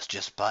to us,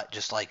 just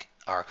like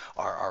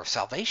our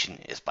salvation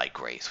is by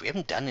grace. We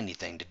haven't done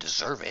anything to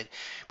deserve it.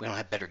 We don't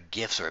have better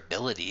gifts or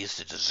abilities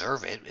to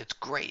deserve it. It's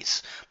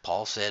grace.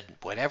 Paul said,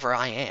 whatever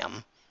I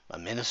am, a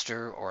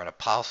minister or an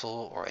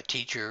apostle or a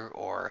teacher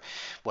or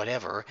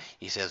whatever,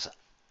 he says,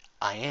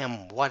 I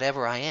am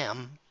whatever I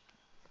am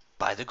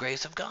by the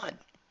grace of God.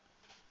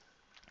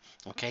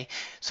 Okay?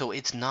 So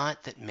it's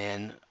not that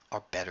men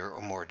are better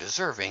or more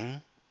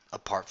deserving,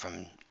 apart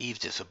from Eve's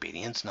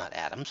disobedience, not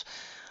Adam's,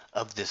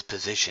 of this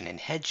position in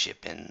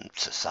headship in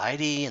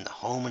society, in the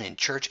home, and in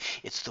church.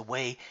 It's the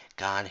way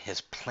God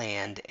has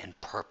planned and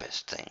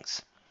purposed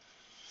things.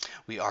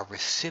 We are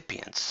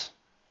recipients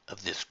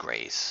of this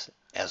grace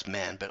as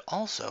men, but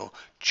also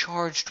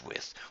charged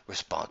with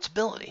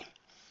responsibility.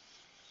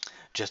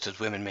 Just as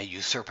women may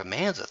usurp a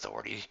man's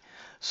authority,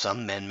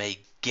 some men may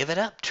give it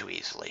up too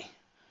easily.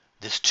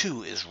 This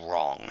too is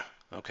wrong.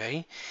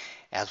 Okay?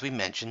 As we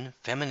mentioned,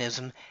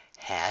 feminism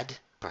had,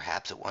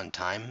 perhaps at one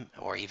time,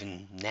 or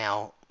even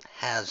now,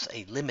 has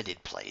a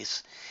limited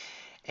place,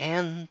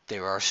 and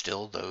there are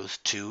still those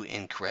two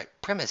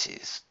incorrect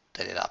premises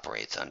that it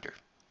operates under.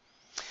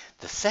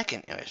 The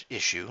second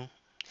issue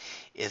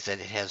is that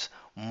it has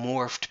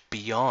morphed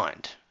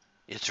beyond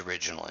its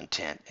original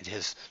intent. It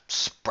has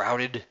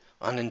sprouted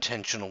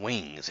unintentional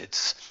wings.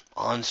 It's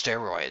on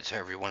steroids,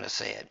 however you want to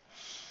say it.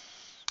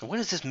 What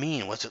does this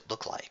mean? What does it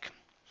look like?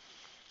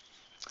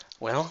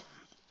 Well,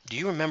 do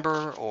you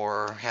remember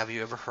or have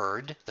you ever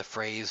heard the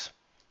phrase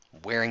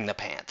wearing the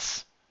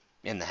pants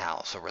in the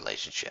house or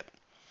relationship?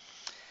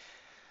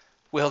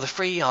 Well, the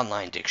free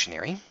online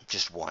dictionary,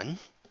 just one,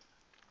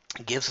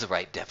 gives the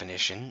right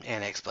definition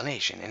and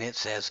explanation, and it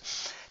says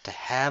to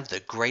have the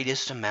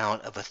greatest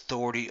amount of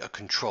authority or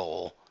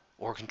control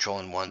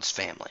in one's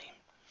family.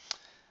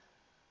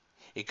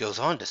 It goes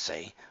on to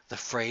say the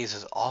phrase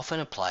is often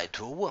applied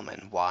to a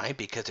woman. Why?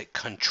 Because it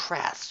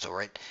contrasts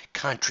or it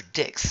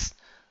contradicts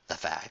the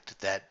fact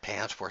that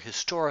pants were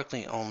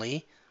historically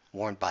only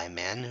worn by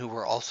men who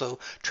were also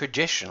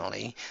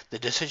traditionally the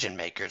decision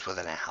makers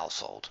within a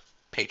household.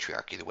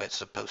 Patriarchy, the way it's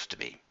supposed to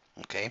be.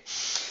 Okay?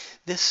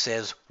 This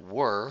says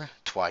were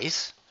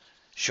twice,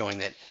 showing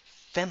that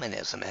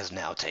feminism has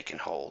now taken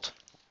hold.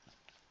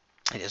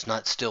 It is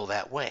not still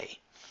that way.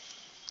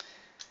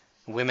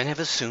 Women have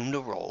assumed a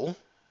role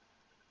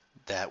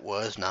that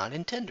was not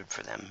intended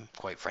for them,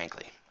 quite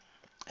frankly.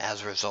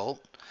 As a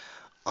result,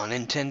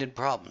 unintended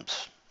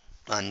problems,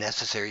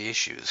 unnecessary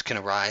issues can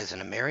arise in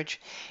a marriage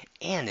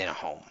and in a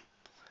home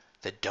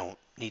that don't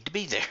need to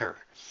be there.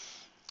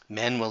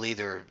 Men will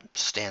either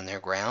stand their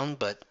ground,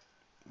 but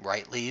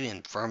rightly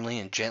and firmly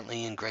and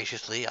gently and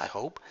graciously, I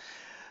hope,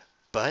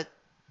 but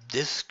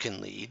this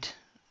can lead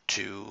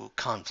to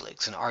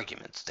conflicts and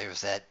arguments.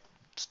 There's that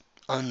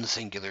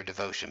unsingular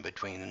devotion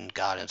between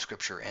God and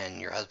Scripture and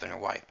your husband or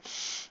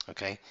wife,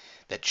 okay,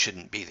 that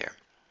shouldn't be there.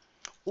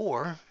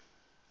 Or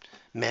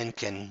men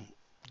can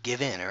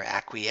give in or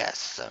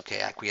acquiesce. Okay,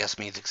 acquiesce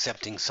means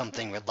accepting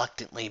something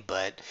reluctantly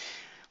but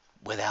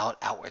without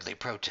outwardly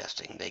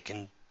protesting. They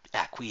can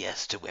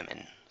acquiesce to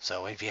women.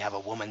 So if you have a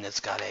woman that's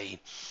got a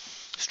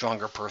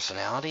stronger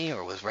personality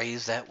or was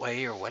raised that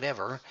way or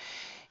whatever,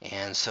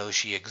 and so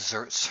she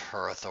exerts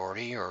her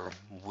authority or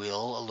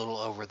will a little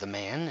over the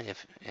man,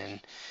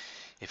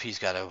 if he's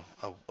got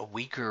a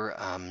weaker,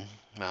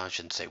 well, I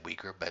shouldn't say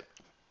weaker, but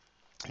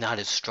not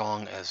as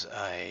strong as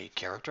a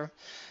character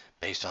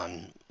based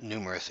on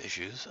numerous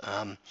issues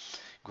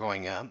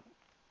growing up,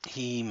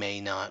 he may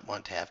not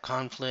want to have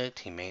conflict.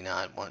 He may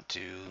not want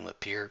to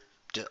appear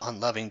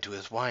unloving to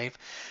his wife,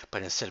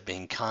 but instead of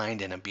being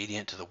kind and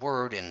obedient to the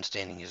word and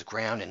standing his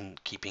ground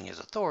and keeping his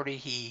authority,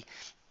 he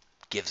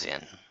gives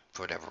in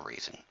for whatever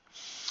reason.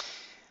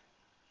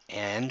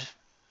 And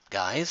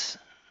guys,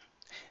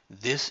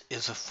 this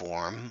is a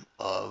form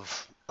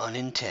of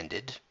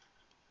unintended,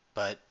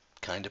 but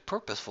kind of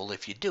purposeful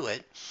if you do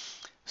it,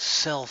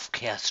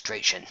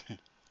 self-castration.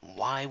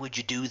 Why would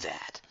you do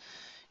that?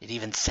 It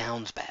even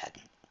sounds bad.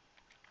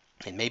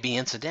 It may be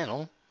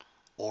incidental,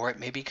 or it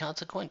may be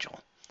consequential.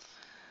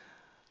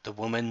 The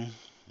woman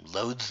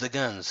loads the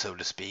gun, so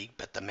to speak,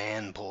 but the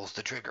man pulls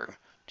the trigger,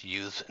 to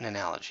use an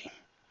analogy.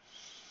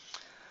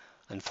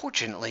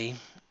 Unfortunately,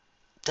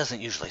 it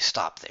doesn't usually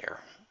stop there.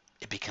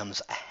 It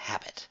becomes a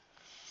habit.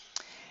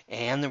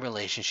 And the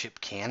relationship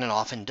can and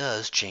often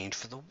does change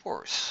for the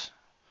worse.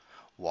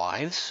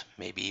 Wives,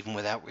 maybe even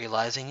without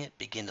realizing it,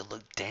 begin to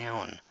look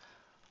down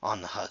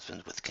on the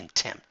husband with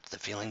contempt, the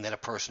feeling that a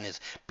person is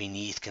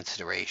beneath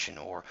consideration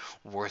or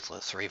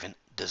worthless or even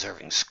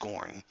deserving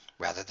scorn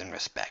rather than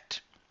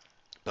respect.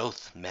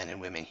 Both men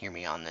and women hear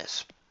me on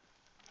this.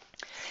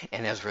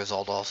 And as a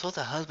result also,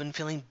 the husband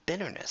feeling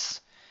bitterness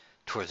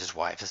towards his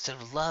wife instead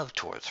of love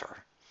towards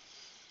her.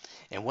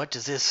 And what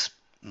does this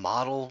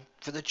model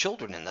for the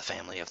children in the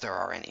family, if there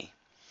are any?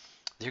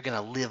 They're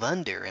going to live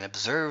under and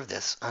observe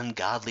this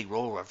ungodly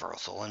role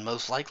reversal and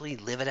most likely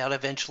live it out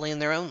eventually in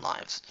their own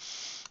lives,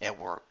 at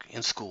work,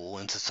 in school,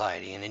 in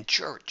society, and in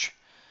church.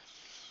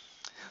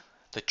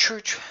 The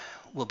church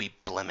will be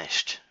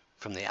blemished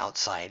from the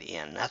outside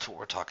in. That's what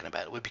we're talking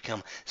about. It would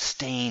become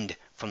stained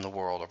from the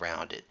world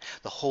around it.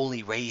 The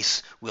holy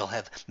race will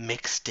have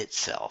mixed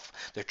itself.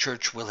 The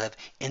church will have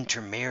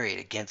intermarried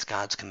against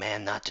God's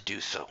command not to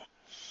do so.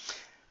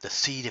 The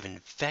seed of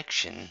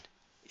infection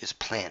is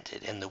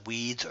planted, and the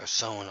weeds are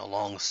sown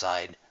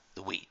alongside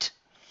the wheat.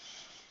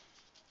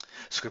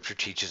 Scripture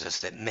teaches us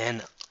that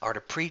men are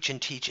to preach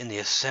and teach in the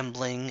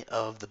assembling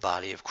of the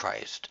body of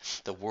Christ.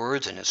 The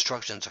words and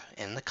instructions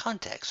in the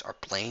context are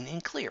plain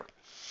and clear.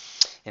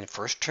 In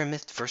 1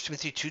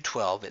 Timothy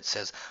 2:12 it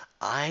says,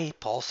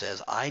 Paul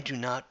says, I do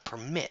not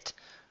permit,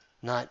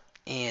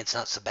 it's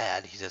not so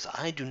bad. He says,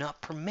 I do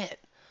not permit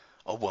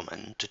a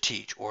woman to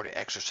teach or to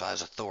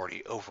exercise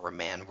authority over a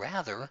man.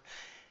 Rather,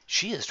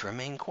 she is to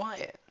remain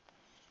quiet.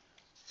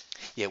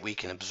 Yet we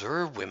can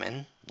observe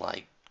women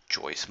like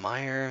Joyce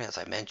Meyer, as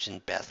I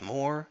mentioned, Beth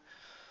Moore,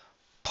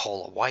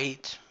 Paula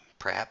White,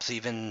 perhaps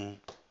even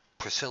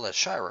Priscilla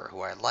Shirer,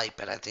 who I like,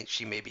 but I think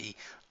she may be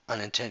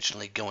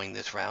unintentionally going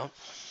this route.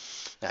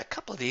 Now, a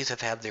couple of these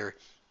have had their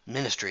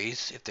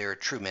ministries, if they're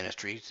true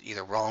ministries,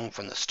 either wrong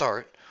from the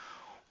start,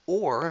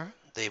 or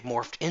they've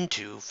morphed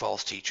into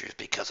false teachers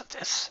because of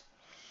this.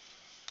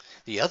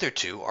 The other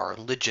two are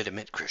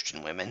legitimate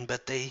Christian women,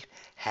 but they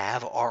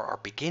have or are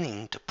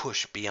beginning to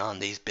push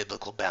beyond these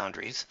biblical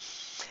boundaries,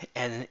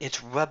 and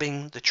it's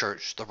rubbing the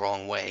church the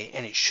wrong way,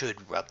 and it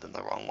should rub them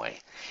the wrong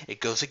way.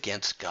 It goes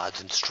against God's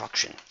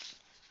instruction.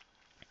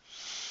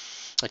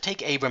 Now,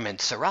 take Abram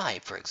and Sarai,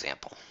 for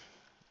example.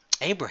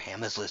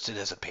 Abraham is listed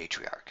as a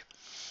patriarch.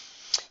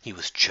 He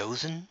was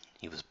chosen,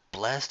 he was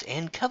blessed,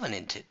 and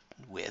covenanted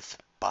with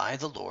by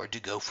the Lord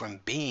to go from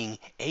being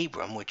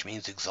Abram, which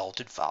means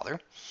exalted father,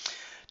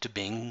 to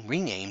being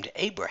renamed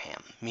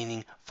Abraham,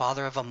 meaning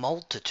father of a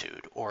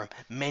multitude or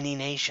many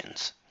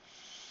nations.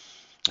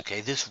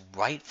 Okay, this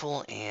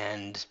rightful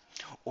and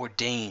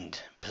ordained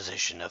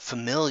position of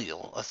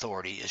familial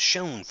authority is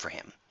shown for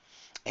him,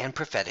 and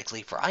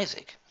prophetically for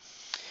Isaac,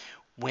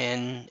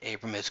 when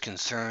Abram is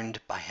concerned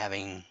by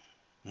having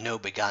no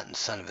begotten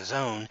son of his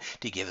own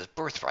to give his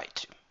birthright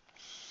to.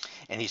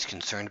 And he's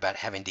concerned about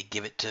having to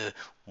give it to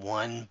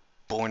one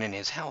born in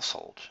his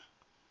household,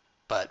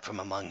 but from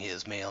among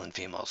his male and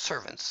female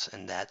servants,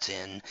 and that's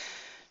in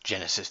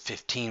Genesis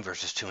 15,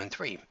 verses 2 and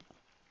 3.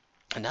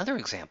 Another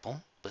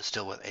example, but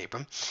still with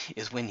Abram,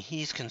 is when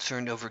he's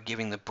concerned over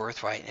giving the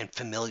birthright and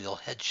familial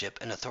headship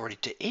and authority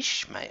to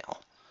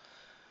Ishmael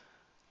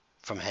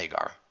from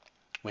Hagar,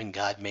 when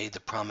God made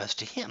the promise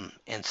to him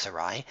and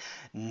Sarai,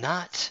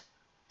 not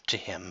to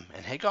him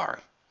and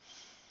Hagar.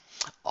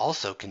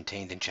 Also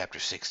contained in chapter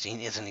 16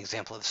 is an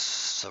example of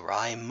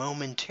Sarai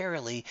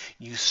momentarily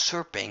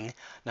usurping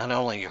not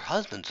only her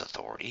husband's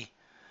authority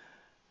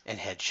and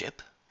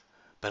headship,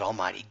 but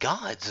Almighty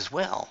God's as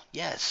well.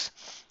 Yes.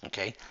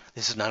 Okay.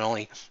 This is not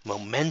only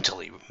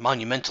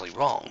monumentally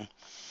wrong,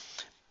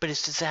 but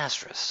it's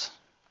disastrous.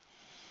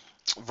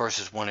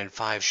 Verses 1 and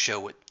 5 show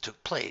what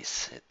took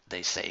place.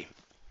 They say,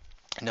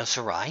 Now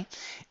Sarai,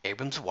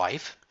 Abram's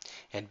wife,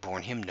 had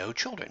borne him no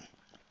children.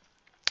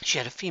 She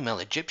had a female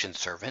Egyptian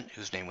servant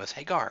whose name was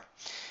Hagar.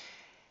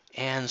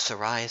 And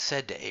Sarai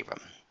said to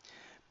Abram,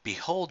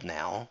 Behold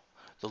now,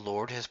 the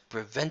Lord has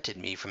prevented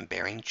me from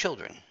bearing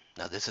children.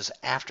 Now this is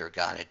after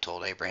God had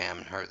told Abraham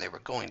and her they were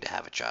going to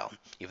have a child,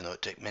 even though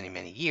it took many,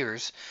 many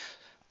years.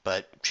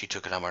 But she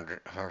took it on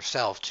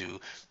herself to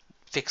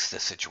fix the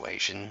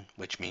situation,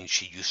 which means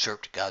she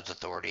usurped God's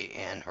authority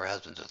and her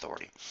husband's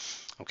authority.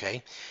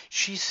 Okay?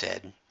 She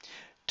said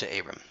to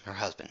Abram, her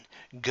husband,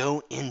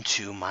 Go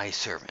into my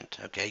servant.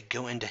 Okay?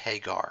 Go into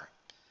Hagar.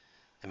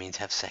 That means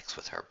have sex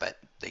with her, but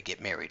they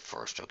get married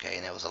first, okay?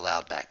 And that was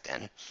allowed back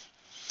then.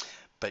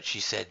 But she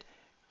said,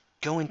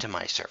 Go into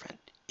my servant.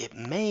 It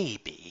may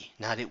be,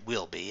 not it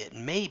will be, it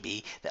may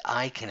be that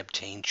I can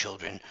obtain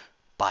children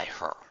by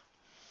her.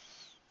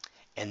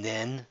 And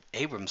then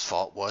Abram's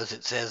fault was,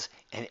 it says,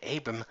 and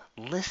Abram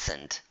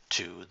listened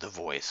to the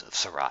voice of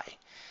Sarai.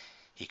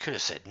 He could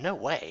have said, No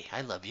way,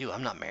 I love you,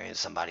 I'm not marrying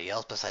somebody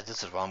else. Besides,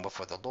 this is wrong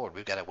before the Lord.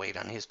 We've got to wait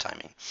on his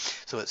timing.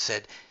 So it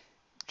said,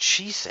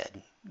 she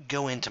said,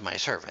 Go into my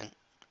servant,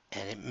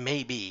 and it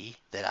may be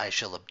that I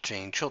shall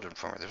obtain children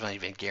from her. There's not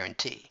even a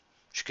guarantee.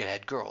 She could have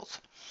had girls.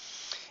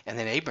 And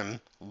then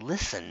Abram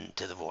listened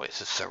to the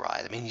voice of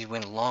Sarai. That means he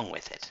went along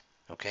with it.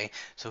 Okay?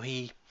 So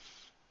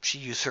she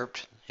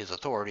usurped his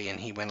authority, and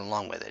he went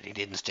along with it. He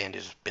didn't stand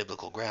his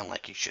biblical ground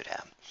like he should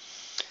have.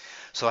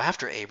 So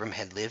after Abram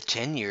had lived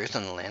 10 years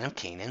in the land of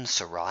Canaan,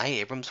 Sarai,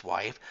 Abram's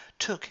wife,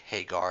 took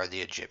Hagar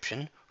the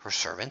Egyptian, her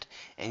servant,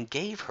 and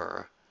gave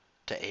her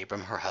to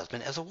Abram her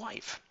husband as a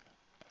wife.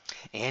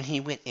 And he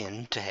went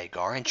in to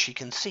Hagar, and she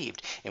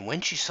conceived. And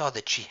when she saw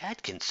that she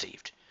had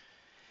conceived,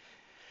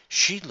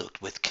 she looked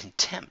with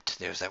contempt.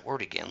 There's that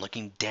word again,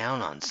 looking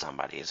down on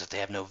somebody as if they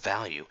have no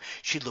value.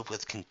 She looked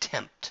with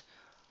contempt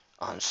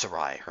on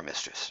Sarai, her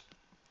mistress.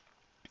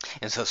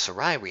 And so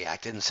Sarai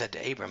reacted and said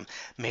to Abram,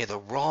 May the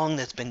wrong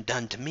that's been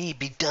done to me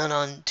be done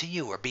on to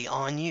you, or be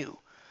on you.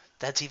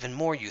 That's even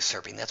more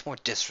usurping. That's more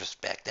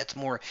disrespect. That's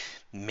more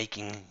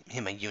making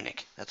him a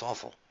eunuch. That's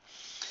awful.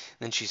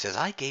 Then she says,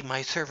 I gave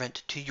my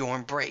servant to your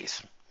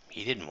embrace.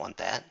 He didn't want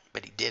that,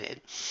 but he did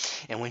it.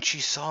 And when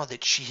she saw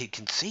that she had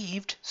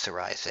conceived,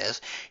 Sarai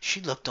says, she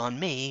looked on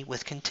me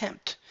with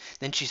contempt.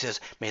 Then she says,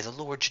 may the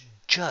Lord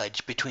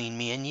judge between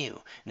me and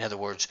you. In other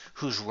words,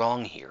 who's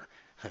wrong here?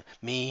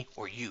 Me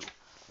or you?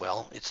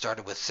 Well, it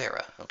started with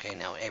Sarah. Okay,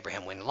 now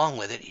Abraham went along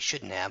with it. He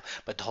shouldn't have,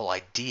 but the whole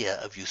idea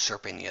of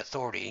usurping the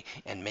authority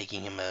and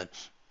making him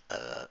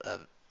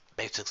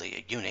basically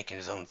a eunuch in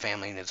his own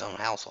family and his own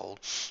household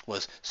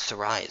was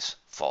Sarai's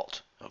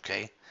fault.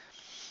 Okay,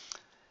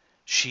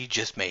 she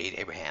just made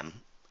Abraham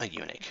a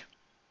eunuch.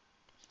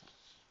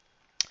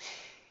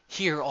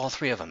 Here, all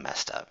three of them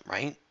messed up,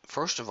 right?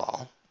 First of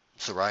all,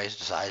 Sarai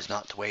decides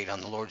not to wait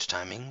on the Lord's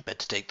timing, but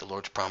to take the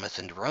Lord's promise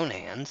into her own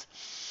hands.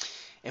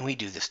 And we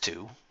do this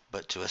too,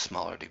 but to a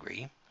smaller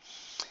degree.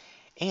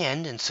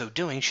 And in so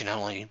doing, she not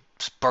only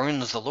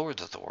spurns the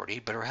Lord's authority,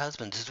 but her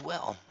husband's as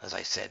well. As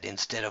I said,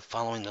 instead of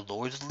following the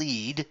Lord's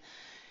lead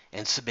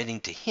and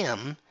submitting to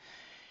him,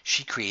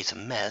 she creates a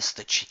mess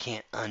that she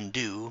can't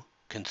undo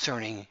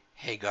concerning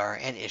Hagar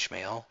and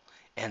Ishmael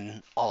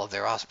and all of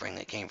their offspring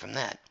that came from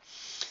that.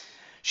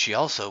 She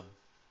also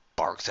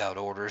barks out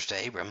orders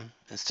to Abram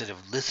instead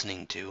of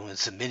listening to and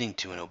submitting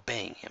to and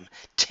obeying him,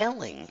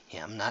 telling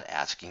him, not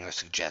asking or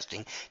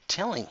suggesting,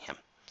 telling him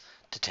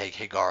to take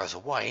Hagar as a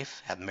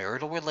wife, have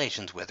marital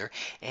relations with her,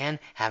 and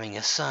having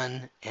a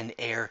son and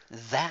heir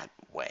that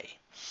way.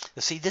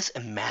 You see, this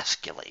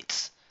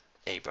emasculates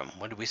Abram.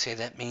 What do we say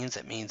that means?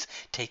 That means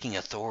taking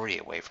authority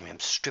away from him,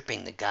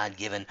 stripping the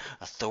God-given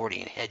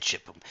authority and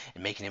headship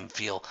and making him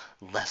feel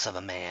less of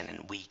a man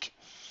and weak.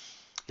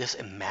 This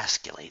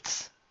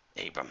emasculates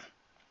Abram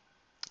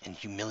and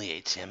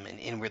humiliates him, and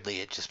inwardly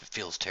it just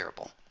feels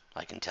terrible,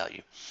 I can tell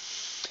you.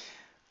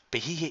 But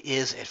he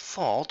is at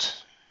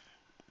fault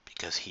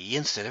because he,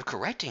 instead of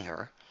correcting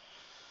her,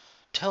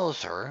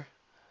 tells her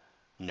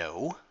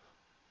no,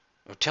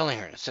 or telling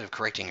her, instead of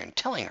correcting her and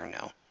telling her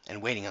no,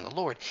 and waiting on the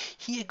Lord,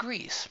 he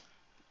agrees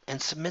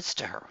and submits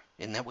to her.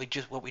 Isn't that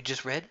what we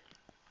just read?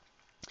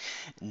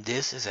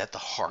 This is at the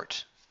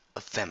heart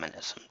of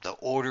feminism. The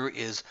order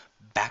is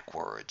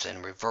backwards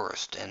and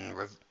reversed and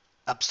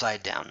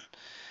upside down.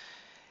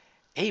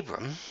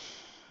 Abram,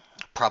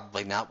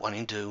 probably not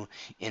wanting to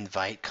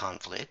invite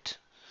conflict,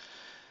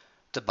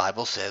 the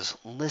Bible says,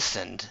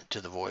 listened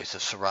to the voice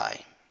of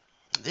Sarai.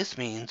 This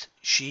means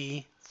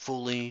she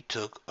fully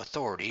took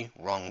authority,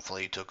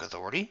 wrongfully took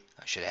authority,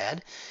 I should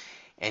add,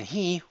 and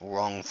he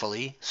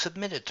wrongfully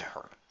submitted to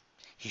her.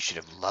 He should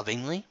have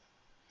lovingly,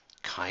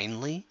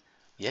 kindly,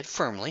 yet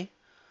firmly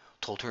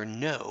told her,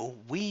 no,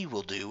 we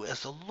will do as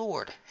the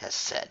Lord has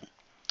said.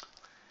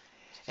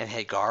 And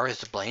Hagar is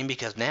to blame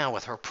because now,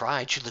 with her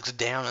pride, she looks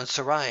down on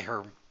Sarai,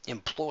 her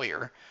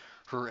employer,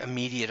 her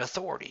immediate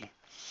authority.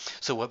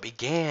 So what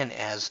began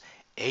as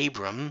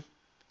Abram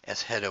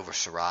as head over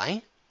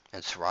Sarai,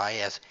 and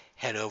Sarai as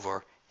head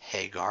over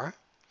Hagar,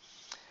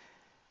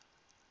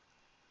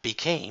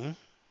 became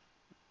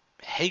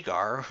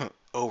Hagar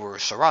over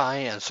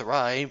Sarai and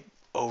Sarai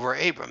over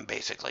Abram,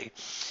 basically.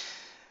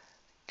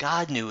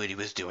 God knew what he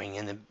was doing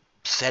in the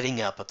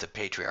setting up of the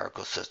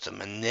patriarchal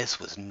system, and this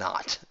was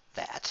not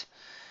that.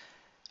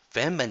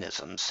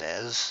 Feminism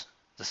says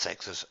the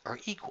sexes are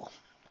equal.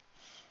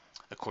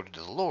 According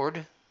to the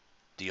Lord,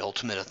 the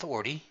ultimate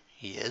authority,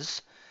 he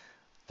is,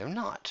 they're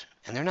not,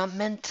 and they're not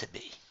meant to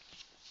be.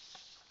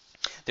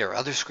 There are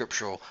other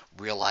scriptural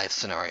real-life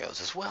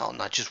scenarios as well,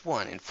 not just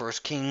one. In 1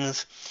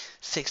 Kings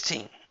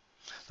 16,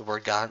 the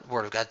Word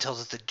of God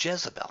tells us that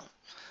Jezebel,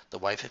 the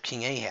wife of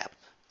King Ahab,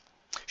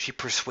 she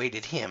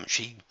persuaded him.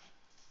 She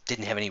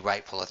didn't have any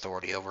rightful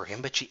authority over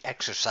him, but she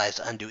exercised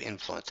undue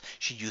influence.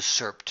 She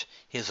usurped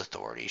his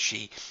authority.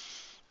 She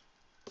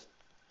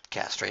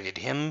castrated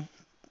him,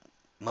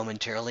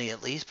 momentarily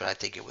at least, but I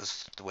think it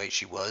was the way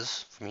she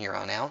was from here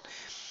on out.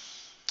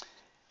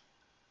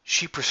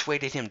 She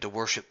persuaded him to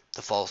worship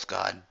the false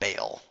god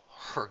Baal,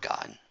 her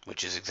god,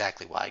 which is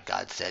exactly why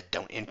God said,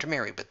 don't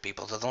intermarry with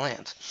peoples of the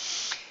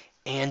lands.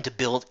 And to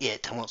build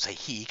it, I won't say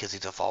he, because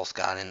he's a false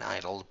god, an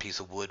idol, a piece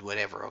of wood,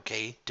 whatever,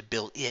 okay? To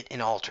build it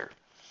an altar.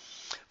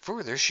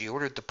 Further, she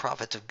ordered the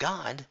prophets of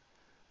God,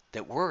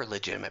 that were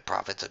legitimate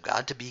prophets of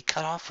God, to be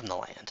cut off from the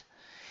land.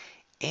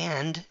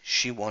 And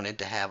she wanted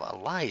to have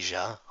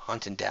Elijah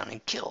hunted down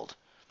and killed.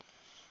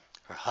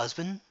 Her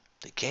husband,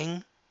 the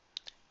king,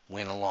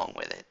 went along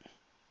with it.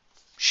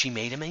 She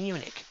made him a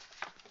eunuch.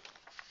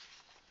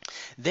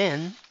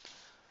 Then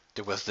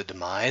there was the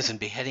demise and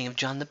beheading of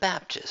John the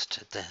Baptist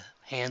at the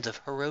hands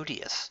of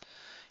Herodias,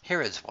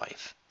 Herod's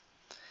wife.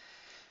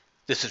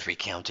 This is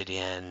recounted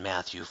in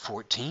Matthew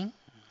 14,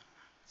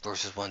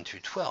 verses 1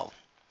 through 12.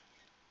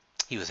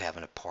 He was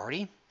having a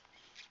party,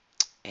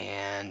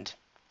 and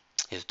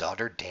his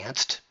daughter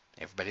danced.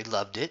 Everybody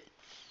loved it.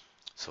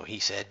 So he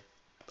said,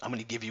 I'm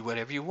going to give you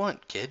whatever you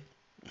want, kid.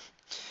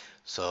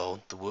 So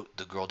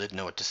the girl didn't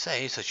know what to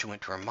say, so she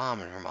went to her mom,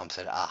 and her mom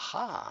said,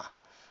 aha,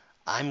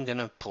 I'm going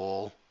to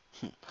pull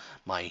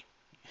my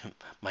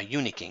my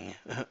eunuching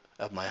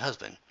of my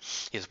husband.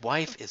 His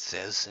wife, it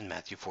says in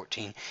Matthew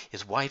 14,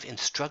 his wife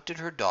instructed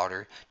her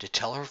daughter to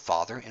tell her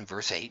father in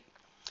verse 8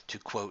 to,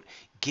 quote,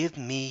 give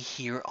me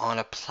here on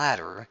a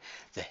platter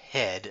the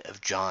head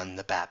of John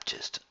the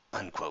Baptist,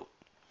 unquote.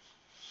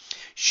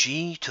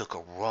 She took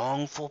a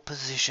wrongful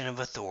position of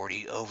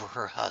authority over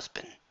her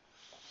husband.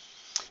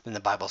 Then the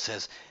Bible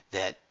says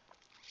that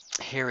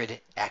Herod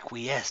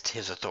acquiesced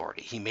his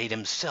authority. He made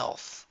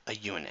himself a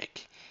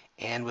eunuch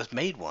and was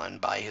made one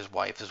by his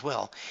wife as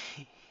well.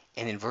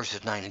 And in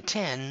verses 9 and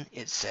 10,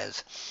 it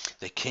says,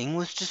 the king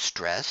was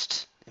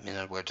distressed. In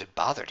other words, it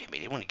bothered him. He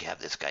didn't want to have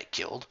this guy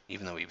killed.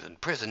 Even though he was in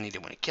prison, he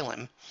didn't want to kill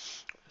him.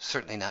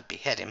 Certainly not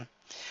behead him.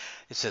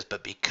 It says,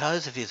 but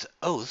because of his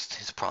oath,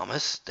 his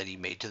promise that he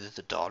made to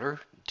the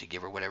daughter to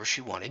give her whatever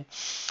she wanted,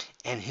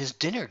 and his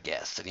dinner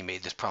guests that he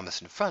made this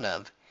promise in front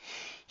of,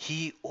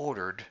 he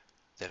ordered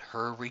that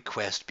her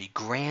request be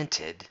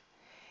granted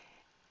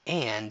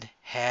and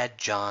had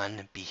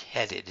John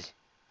beheaded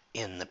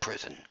in the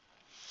prison.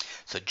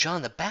 So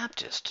John the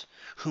Baptist,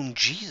 whom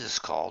Jesus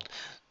called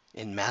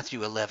in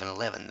Matthew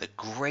 11:11 the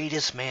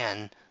greatest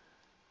man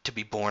to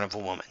be born of a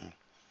woman,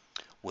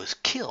 was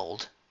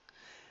killed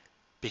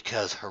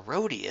because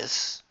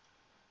Herodias,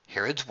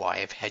 Herod's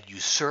wife, had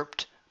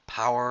usurped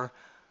power,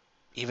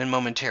 even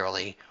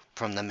momentarily,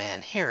 from the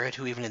man Herod,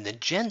 who even in the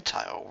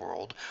Gentile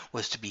world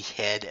was to be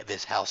head of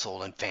his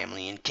household and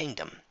family and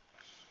kingdom.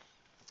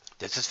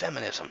 This is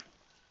feminism.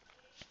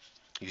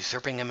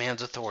 Usurping a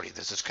man's authority.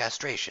 This is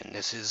castration.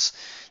 This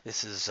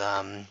is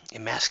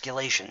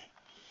emasculation.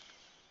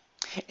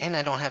 And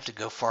I don't have to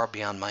go far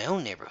beyond my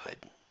own neighborhood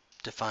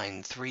to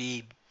find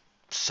 3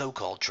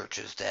 so-called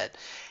churches that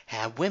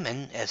have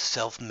women as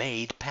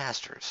self-made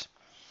pastors.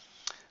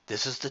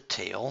 This is the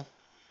tale.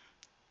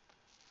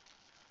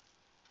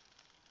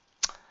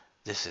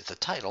 This is the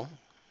title,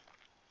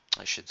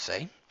 I should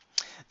say.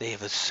 They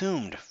have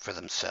assumed for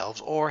themselves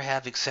or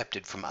have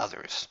accepted from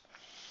others.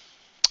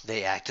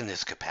 They act in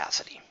this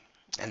capacity,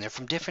 and they're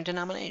from different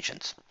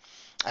denominations.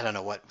 I don't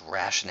know what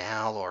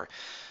rationale or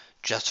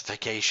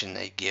justification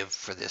they give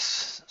for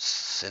this,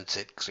 since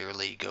it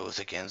clearly goes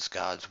against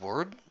God's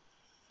word.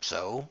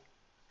 So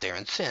they're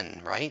in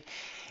sin, right?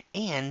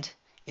 And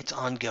it's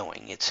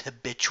ongoing. It's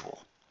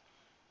habitual.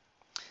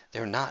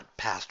 They're not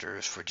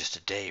pastors for just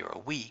a day or a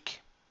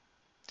week.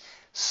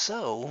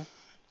 So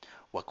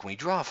what can we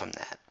draw from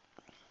that?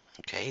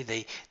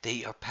 Okay,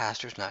 they are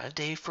pastors not a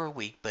day for a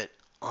week, but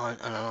on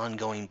an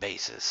ongoing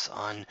basis,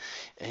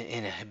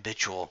 in a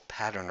habitual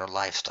pattern or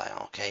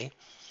lifestyle, okay?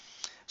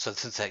 So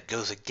since that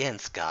goes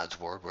against God's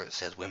word, where it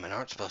says women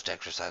aren't supposed to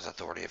exercise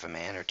authority of a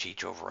man or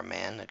teach over a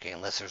man, okay,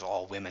 unless there's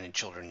all women and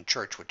children in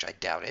church, which I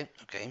doubt it,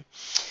 okay?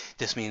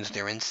 This means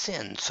they're in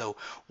sin. So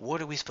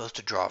what are we supposed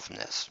to draw from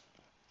this?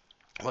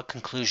 What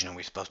conclusion are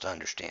we supposed to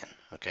understand,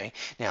 okay?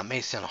 Now, it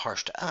may sound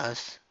harsh to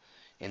us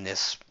in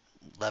this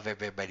love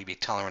everybody, be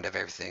tolerant of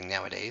everything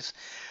nowadays,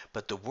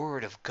 but the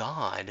word of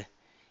God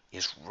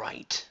is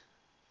right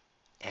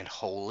and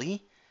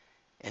holy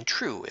and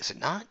true, is it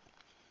not?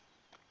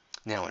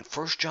 Now in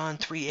 1 John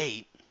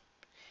 3:8,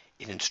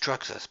 it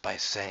instructs us by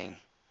saying,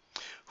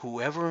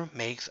 whoever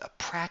makes a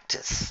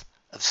practice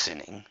of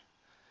sinning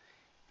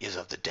is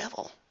of the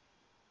devil,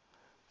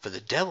 for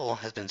the devil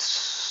has been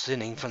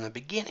sinning from the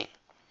beginning.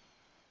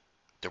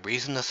 The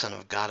reason the Son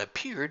of God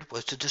appeared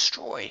was to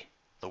destroy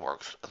the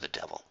works of the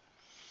devil.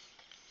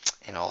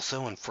 And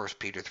also in 1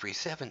 Peter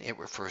 3:7, it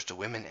refers to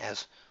women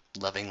as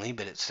lovingly,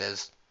 but it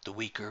says the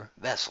weaker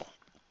vessel.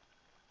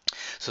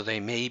 So they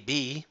may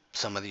be,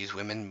 some of these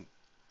women,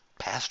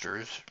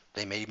 pastors.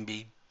 They may even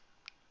be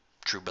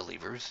true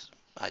believers.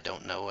 I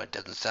don't know. It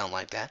doesn't sound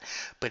like that.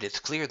 But it's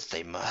clear that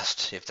they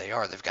must. If they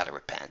are, they've got to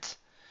repent.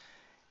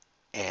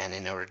 And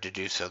in order to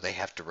do so, they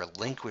have to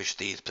relinquish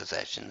these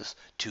possessions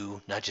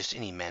to not just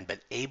any men, but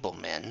able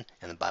men,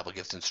 and the Bible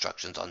gives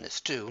instructions on this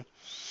too,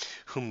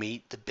 who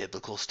meet the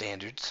biblical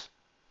standards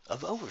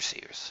of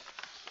overseers.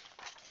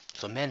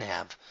 So men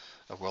have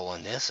a role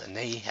in this, and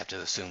they have to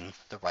assume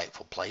the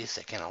rightful place.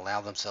 They can't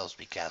allow themselves to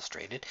be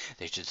castrated.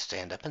 They should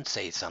stand up and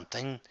say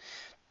something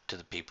to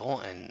the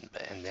people, and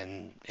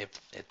then if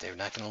they're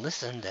not going to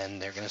listen, then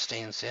they're going to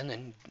stay in sin,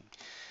 and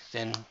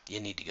then you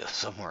need to go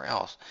somewhere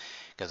else,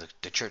 because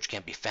the church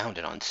can't be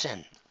founded on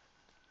sin.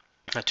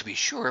 Now, to be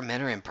sure,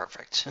 men are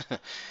imperfect,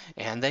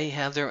 and they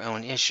have their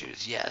own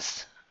issues,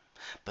 yes,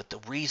 but the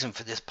reason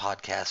for this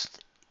podcast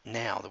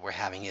now that we're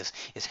having is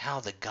how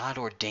the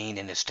God-ordained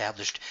and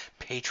established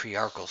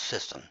patriarchal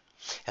system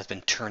has been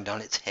turned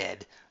on its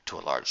head to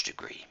a large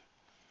degree.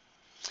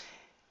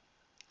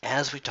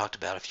 As we talked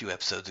about a few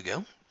episodes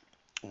ago,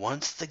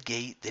 once the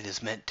gate that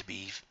is meant to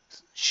be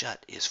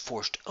shut is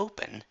forced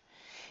open,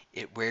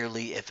 it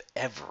rarely, if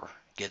ever,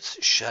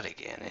 gets shut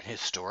again, and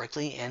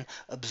historically and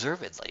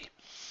observedly,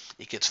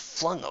 it gets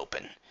flung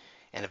open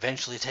and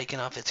eventually taken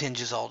off its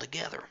hinges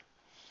altogether.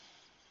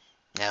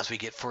 As we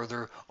get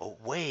further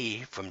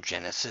away from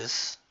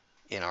Genesis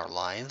in our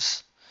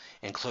lives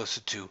and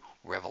closer to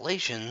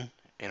Revelation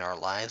in our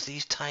lives,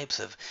 these types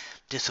of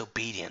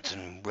disobedience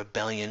and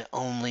rebellion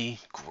only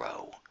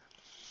grow.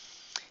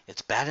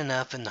 It's bad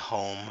enough in the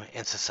home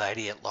and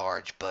society at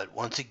large, but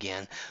once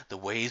again, the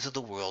ways of the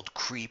world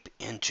creep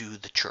into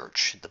the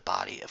church, the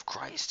body of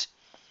Christ.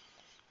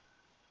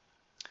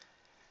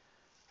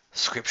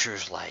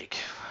 Scriptures like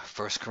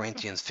 1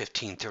 Corinthians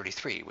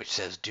 15:33, which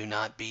says, "Do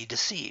not be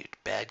deceived.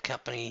 Bad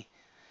company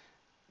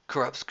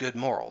corrupts good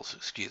morals."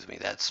 Excuse me,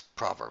 that's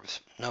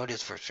Proverbs. No, it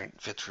is 1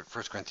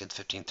 Corinthians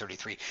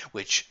 15:33,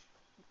 which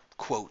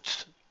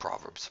quotes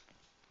Proverbs.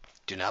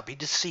 Do not be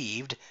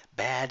deceived.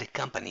 Bad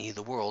company,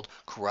 the world,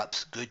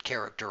 corrupts good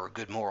character or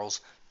good morals,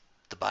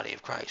 the body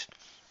of Christ.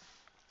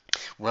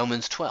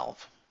 Romans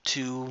 12,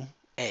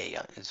 2a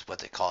is what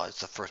they call it. It's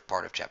the first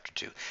part of chapter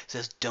 2. It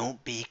says,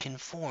 don't be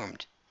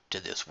conformed to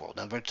this world.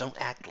 In other words, don't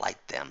act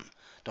like them.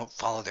 Don't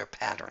follow their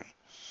pattern.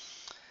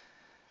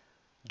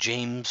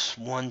 James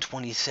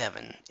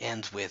 1:27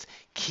 ends with,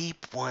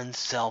 keep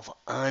oneself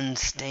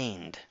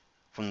unstained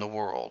from the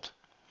world.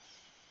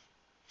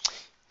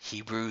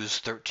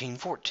 Hebrews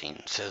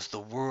 13:14 says the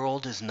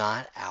world is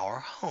not our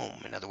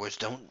home. In other words,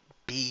 don't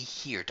be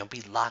here. Don't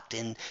be locked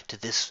into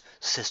this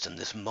system,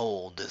 this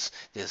mold,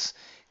 this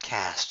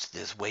caste,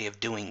 this way of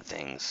doing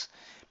things,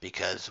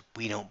 because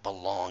we don't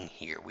belong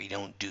here. We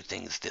don't do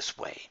things this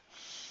way.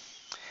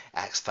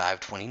 Acts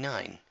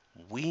 5:29.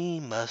 We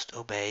must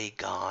obey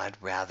God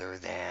rather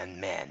than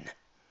men.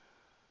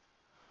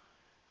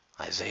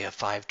 Isaiah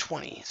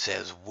 5:20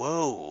 says,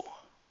 woe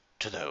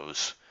to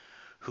those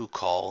who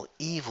call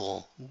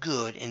evil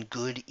good and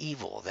good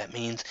evil. That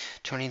means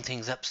turning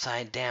things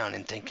upside down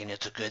and thinking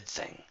it's a good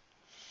thing.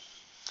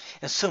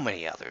 And so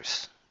many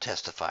others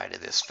testify to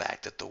this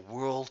fact that the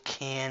world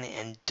can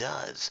and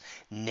does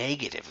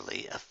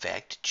negatively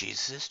affect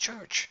Jesus'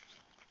 church.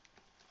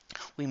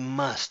 We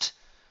must,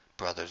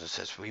 brothers and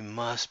sisters, we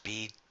must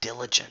be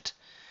diligent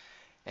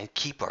and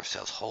keep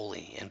ourselves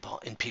holy.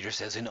 And Peter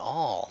says, in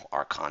all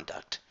our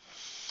conduct.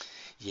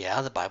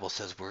 Yeah, the Bible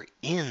says we're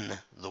in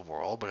the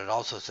world, but it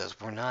also says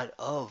we're not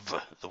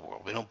of the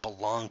world. We don't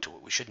belong to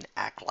it. We shouldn't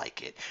act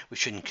like it. We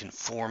shouldn't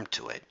conform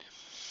to it.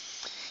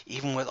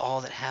 Even with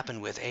all that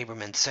happened with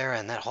Abram and Sarah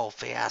and that whole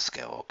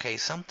fiasco, okay,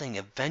 something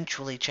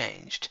eventually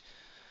changed.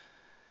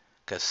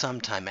 Because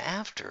sometime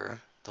after,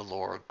 the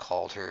Lord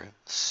called her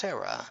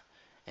Sarah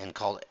and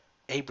called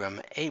Abram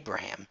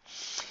Abraham.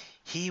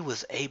 He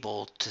was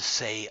able to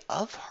say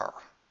of her,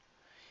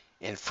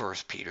 in 1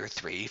 Peter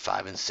 3,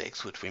 5, and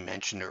 6, which we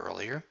mentioned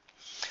earlier,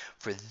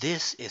 for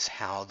this is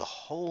how the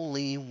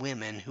holy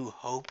women who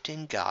hoped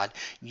in God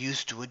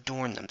used to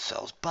adorn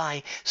themselves,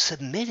 by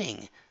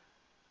submitting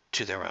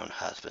to their own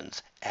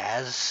husbands,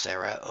 as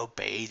Sarah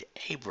obeyed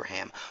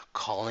Abraham,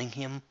 calling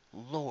him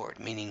Lord,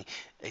 meaning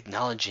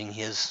acknowledging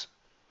his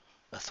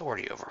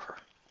authority over her.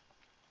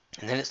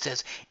 And then it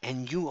says,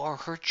 and you are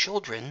her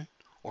children,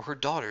 or her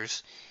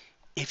daughters,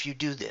 if you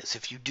do this,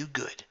 if you do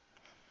good.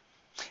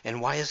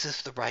 And why is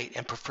this the right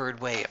and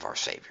preferred way of our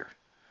Savior?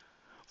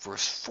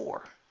 Verse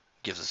 4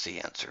 gives us the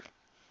answer.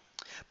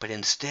 But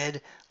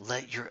instead,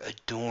 let your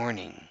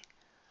adorning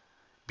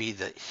be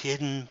the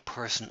hidden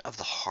person of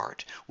the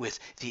heart, with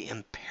the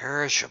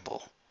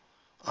imperishable,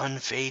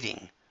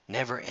 unfading,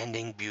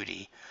 never-ending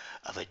beauty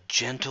of a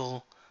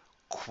gentle,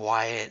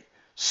 quiet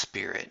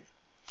spirit,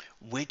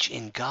 which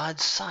in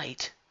God's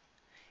sight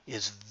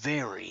is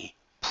very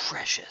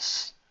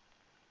precious.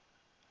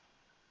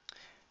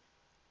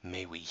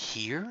 May we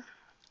hear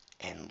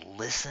and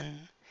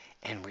listen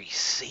and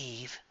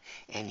receive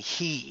and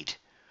heed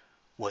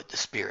what the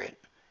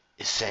Spirit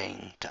is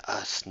saying to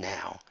us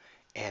now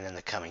and in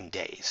the coming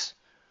days,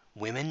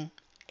 women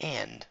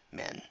and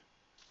men.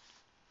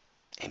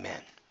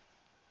 Amen.